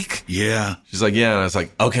 next week? Yeah. She's like, yeah. And I was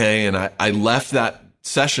like, okay. And I left that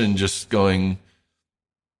session just going,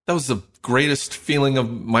 that was the greatest feeling of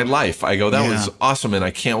my life. I go, that was awesome. And I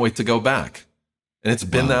can't wait to go back. And it's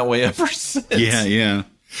been that way ever since. Yeah. Yeah.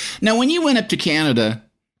 Now, when you went up to Canada,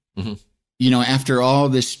 you know, after all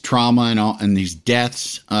this trauma and these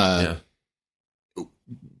deaths,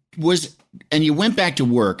 and you went back to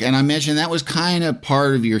work, and I imagine that was kind of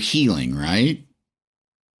part of your healing, right?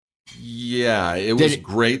 Yeah, it was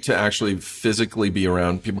great to actually physically be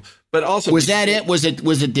around people. But also, was that it? Was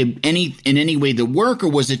it in any way the work, or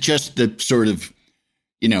was it just the sort of,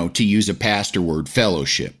 to use a pastor word,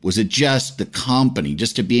 fellowship? Was it just the company,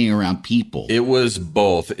 just to being around people? It was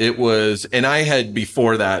both. It was, and I had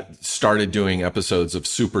before that started doing episodes of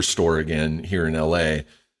Superstore again here in LA,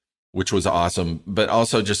 which was awesome. But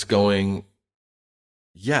also just going,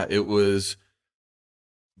 it was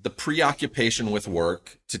the preoccupation with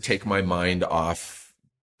work to take my mind off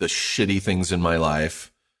the shitty things in my life.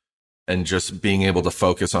 And just being able to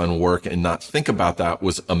focus on work and not think about that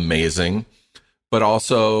was amazing. But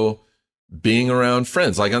also being around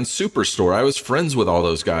friends, like on Superstore, I was friends with all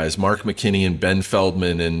those guys, Mark McKinney and Ben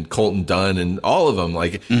Feldman and Colton Dunn and all of them.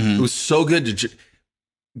 Like, It was so good to,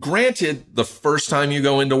 granted, the first time you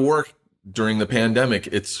go into work during the pandemic,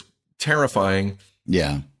 it's terrifying.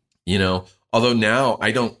 Yeah. Although now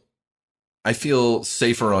I feel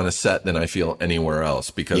safer on a set than I feel anywhere else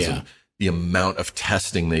because of the amount of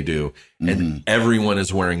testing they do, and everyone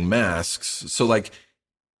is wearing masks. So like,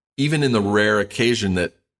 even in the rare occasion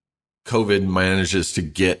that COVID manages to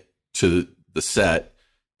get to the set,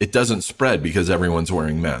 it doesn't spread because everyone's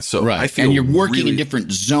wearing masks. So I feel, and you're working in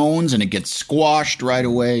different zones and it gets squashed right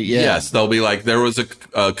away. Yeah. Yes. They'll be like, there was a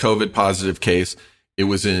COVID positive case. It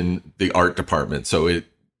was in the art department. So it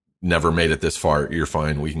never made it this far. You're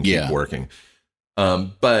fine. We can keep working.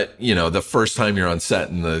 But the first time you're on set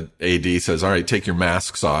and the AD says, all right, take your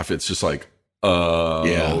masks off. It's just like,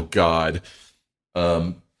 oh God.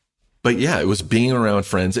 But yeah, it was being around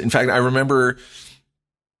friends. In fact, I remember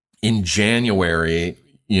in January,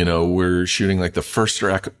 we're shooting like the first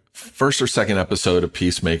or second episode of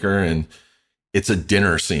Peacemaker, and it's a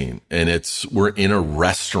dinner scene, and we're in a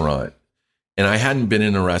restaurant, and I hadn't been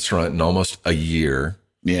in a restaurant in almost a year.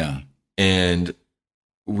 Yeah. And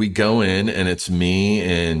we go in, and it's me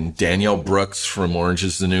and Danielle Brooks from Orange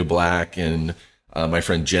is the New Black, and my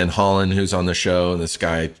friend Jen Holland, who's on the show, and this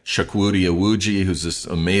guy Chukwudi Awuji, who's this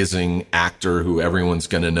amazing actor who everyone's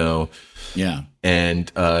going to know. Yeah.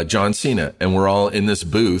 And John Cena. And we're all in this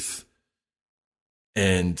booth,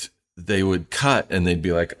 and they would cut, and they'd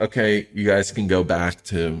be like, okay, you guys can go back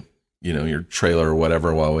to, your trailer or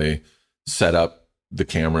whatever while we set up the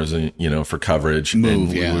cameras and, for coverage.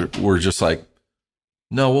 We're just like,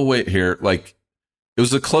 no, we'll wait here. Like, it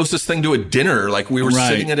was the closest thing to a dinner. Like, we were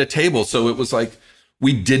sitting at a table. So it was like,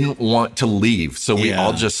 we didn't want to leave. So we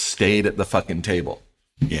all just stayed at the fucking table.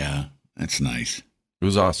 Yeah. That's nice. It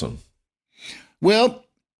was awesome. Well,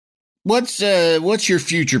 what's your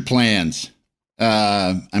future plans?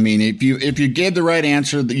 I mean, if you give the right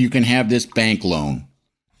answer, you can have this bank loan.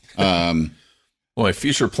 Well, my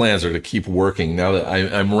future plans are to keep working now that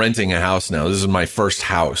I'm renting a house now. This is my first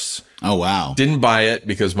house. Oh, wow. Didn't buy it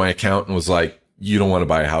because my accountant was like, you don't want to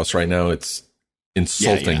buy a house right now. It's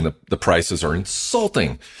insulting. Yeah. The prices are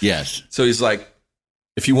insulting. Yes. So he's like,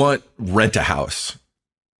 if you want, rent a house.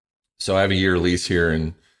 So I have a year lease here,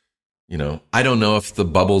 and, I don't know if the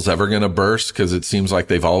bubble's ever going to burst because it seems like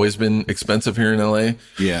they've always been expensive here in LA.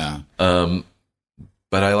 Yeah.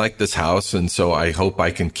 But I like this house, and so I hope I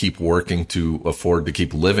can keep working to afford to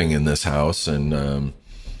keep living in this house. And,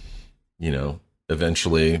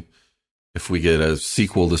 eventually, if we get a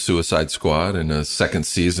sequel to Suicide Squad and a second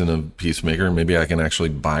season of Peacemaker, maybe I can actually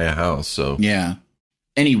buy a house. So yeah.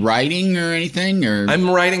 Any writing or anything? Or I'm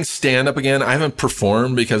writing stand-up again. I haven't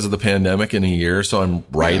performed because of the pandemic in a year, so I'm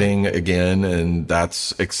writing again, and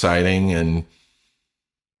that's exciting. And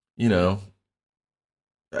I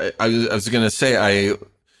was gonna say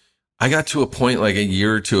I got to a point like a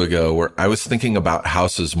year or two ago where I was thinking about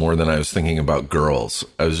houses more than I was thinking about girls.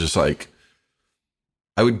 I was just like,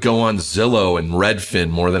 I would go on Zillow and Redfin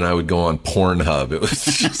more than I would go on Pornhub. It was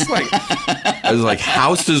just like, I was like,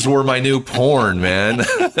 houses were my new porn, man.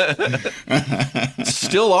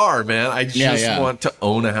 Still are, man. I just want to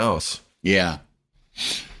own a house. Yeah.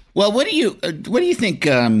 Well, what do you think?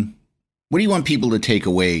 What do you want people to take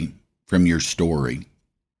away from your story?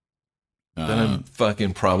 That I'm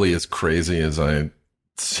fucking probably as crazy as I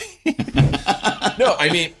see. No, I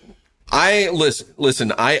mean, I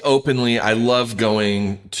listen, I love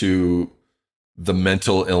going to the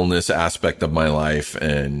mental illness aspect of my life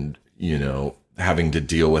and, having to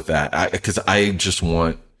deal with that. Because I just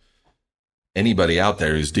want anybody out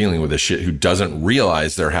there who's dealing with this shit who doesn't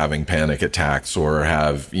realize they're having panic attacks or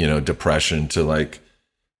have, depression to like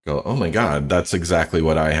go, oh my God, that's exactly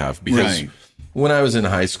what I have. Because when I was in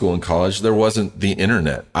high school and college, there wasn't the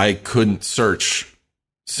internet. I couldn't search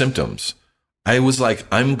symptoms. I was like,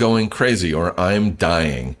 I'm going crazy or I'm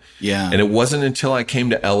dying. Yeah. And it wasn't until I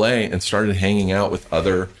came to LA and started hanging out with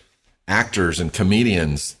other actors and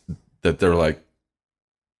comedians that they're like,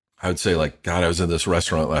 I would say like, God, I was in this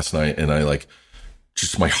restaurant last night and I like,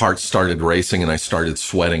 just my heart started racing and I started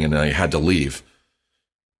sweating and I had to leave.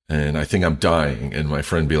 And I think I'm dying. And my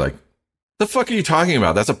friend be like, the fuck are you talking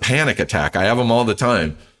about? That's a panic attack. I have them all the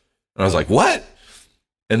time. And I was like, what?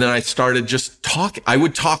 And then I started just I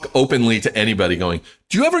would talk openly to anybody going,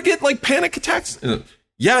 do you ever get like panic attacks? And,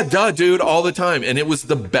 yeah, duh, dude, all the time. And it was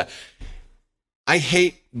the best. I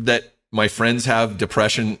hate that my friends have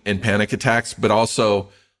depression and panic attacks, but also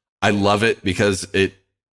I love it because it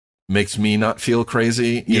makes me not feel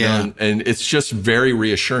crazy. You know? And it's just very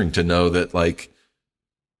reassuring to know that like,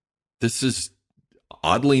 this is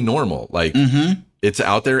oddly normal. Like it's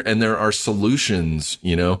out there and there are solutions,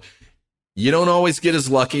 you know. You don't always get as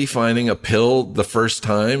lucky finding a pill the first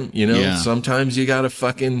time, you know. Yeah. Sometimes you got to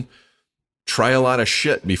fucking try a lot of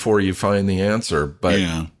shit before you find the answer. But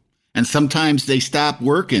and sometimes they stop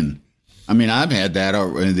working. I mean, I've had that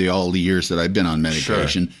in all the years that I've been on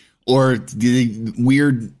medication. Sure. Or the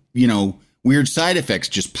weird side effects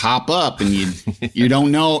just pop up and you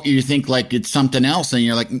don't know. You think like it's something else and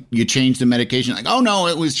you're like, you change the medication. Like, oh no,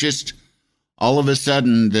 it was just all of a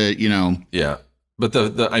sudden Yeah. But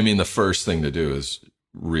the first thing to do is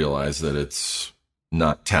realize that it's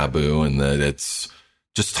not taboo and that it's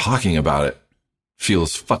just talking about it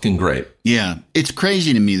feels fucking great. Yeah. It's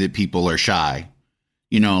crazy to me that people are shy.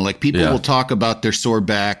 You know, like people will talk about their sore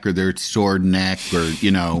back or their sore neck or,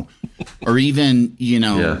 or even,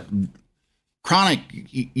 chronic,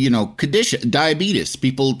 condition, diabetes.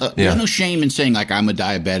 People, there's no shame in saying like I'm a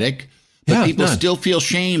diabetic, but people still feel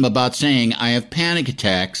shame about saying I have panic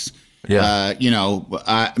attacks. Yeah.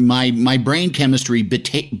 My brain chemistry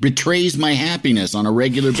betrays my happiness on a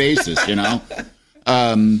regular basis,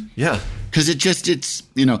 Because it's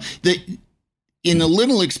in a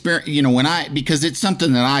little experience, because it's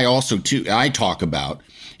something that I also I talk about.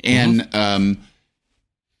 And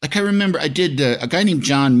like I remember I did a guy named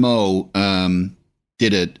John Moe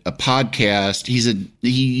did a podcast. He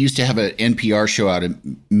used to have an NPR show out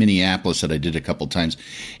in Minneapolis that I did a couple times.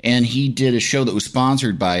 And he did a show that was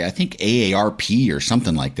sponsored by, I think, AARP or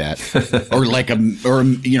something like that, or like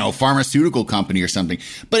a pharmaceutical company or something.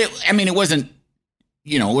 But it wasn't,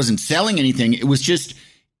 it wasn't selling anything. It was just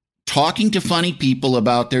talking to funny people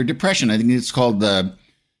about their depression. I think it's called The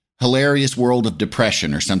Hilarious World of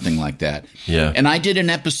Depression or something like that. Yeah. And I did an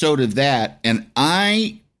episode of that and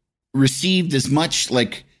I received as much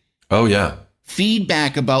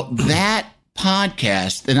feedback about that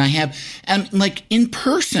podcast that I have, and like in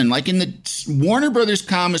person, like in the Warner Brothers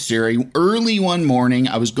commissary early one morning,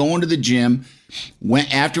 I was going to the gym.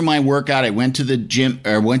 After my workout, I went to the gym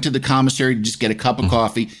or went to the commissary to just get a cup of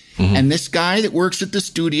coffee. And this guy that works at the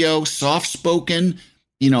studio, soft-spoken,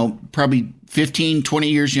 probably 15, 20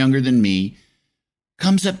 years younger than me,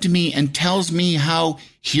 comes up to me and tells me how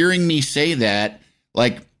hearing me say that,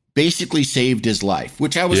 like, basically saved his life,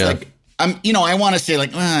 which I was like, I want to say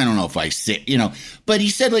like, well, I don't know if I say, but he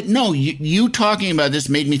said like, no, you talking about this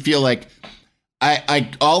made me feel like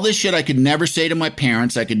I all this shit I could never say to my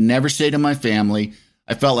parents. I could never say to my family.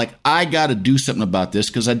 I felt like I got to do something about this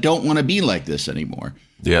because I don't want to be like this anymore.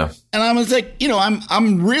 Yeah. And I was like,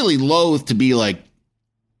 I'm really loath to be like,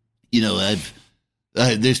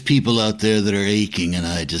 there's people out there that are aching and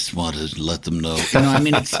I just want to let them know.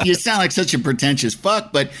 You sound like such a pretentious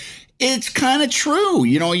fuck, but it's kind of true.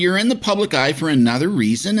 You're in the public eye for another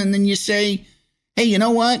reason. And then you say, hey, you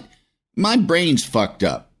know what? My brain's fucked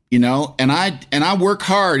up, and I work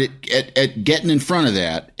hard at getting in front of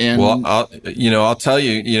that. And I'll tell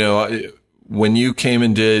you, when you came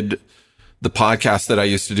and did the podcast that I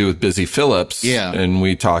used to do with Busy Phillips, and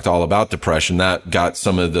we talked all about depression, that got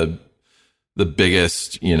some of the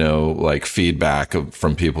biggest, feedback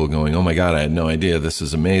from people going, oh my God, I had no idea. This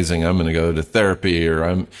is amazing. I'm going to go to therapy,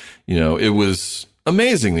 or it was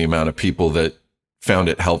amazing the amount of people that found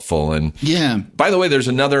it helpful. And by the way, there's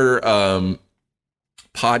another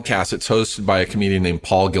podcast. It's hosted by a comedian named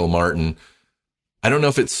Paul Gilmartin. I don't know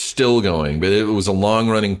if it's still going, but it was a long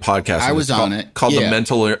running podcast. I was on it. Called the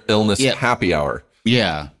Mental Illness Happy Hour.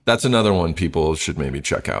 Yeah. That's another one people should maybe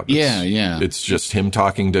check out. It's just him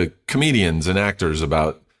talking to comedians and actors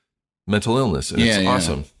about mental illness. And it's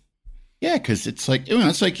awesome. Yeah, because it's like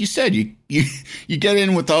you said, you get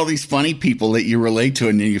in with all these funny people that you relate to,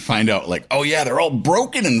 and then you find out like, oh yeah, they're all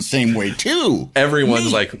broken in the same way too.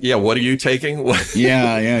 Everyone's like, yeah, what are you taking?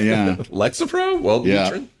 Yeah. Lexapro? Well,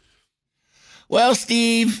 Well,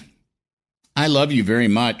 Steve, I love you very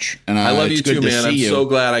much. And I love you too, man. I'm you. so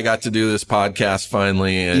glad I got to do this podcast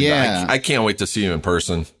finally. And I can't wait to see you in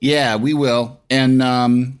person. Yeah, we will.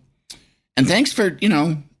 And thanks for,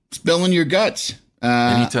 spilling your guts.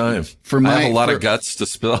 Anytime. I have a lot of guts to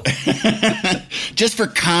spill. Just for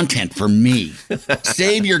content for me.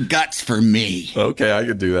 Save your guts for me. Okay, I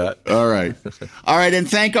could do that. All right. All right, and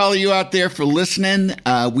thank all of you out there for listening.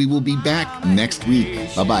 We will be back next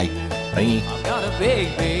week. Bye-bye. Bye. I've got a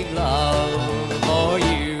big, big love for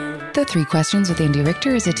you. The Three Questions with Andy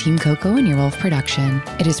Richter is a Team Coco and Earwolf production.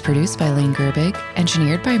 It is produced by Lane Gerbig,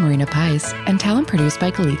 engineered by Marina Pais, and talent produced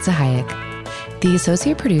by Galitza Hayek. The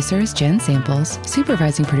associate producer is Jen Samples,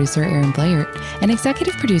 supervising producer Aaron Blair, and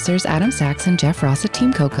executive producers Adam Sachs and Jeff Ross at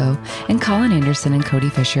Team Coco, and Colin Anderson and Cody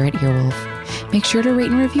Fisher at Earwolf. Make sure to rate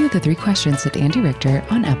and review The Three Questions with Andy Richter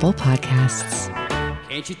on Apple Podcasts.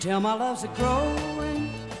 Can't you tell my love's a-growing?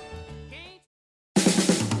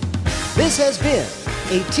 This has been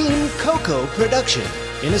a Team Coco production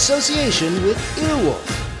in association with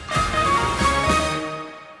Earwolf.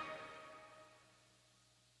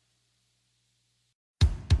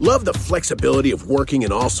 Love the flexibility of working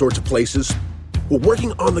in all sorts of places? Well,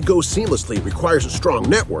 working on the go seamlessly requires a strong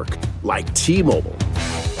network like T-Mobile.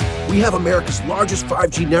 We have America's largest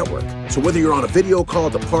 5G network, so whether you're on a video call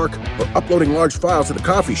at the park or uploading large files at a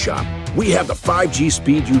coffee shop, we have the 5G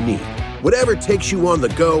speed you need. Whatever takes you on the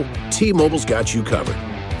go, T-Mobile's got you covered.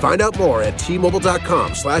 Find out more at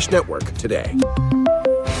T-Mobile.com/network today.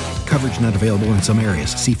 Coverage not available in some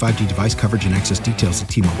areas. See 5G device coverage and access details at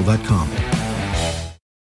T-Mobile.com.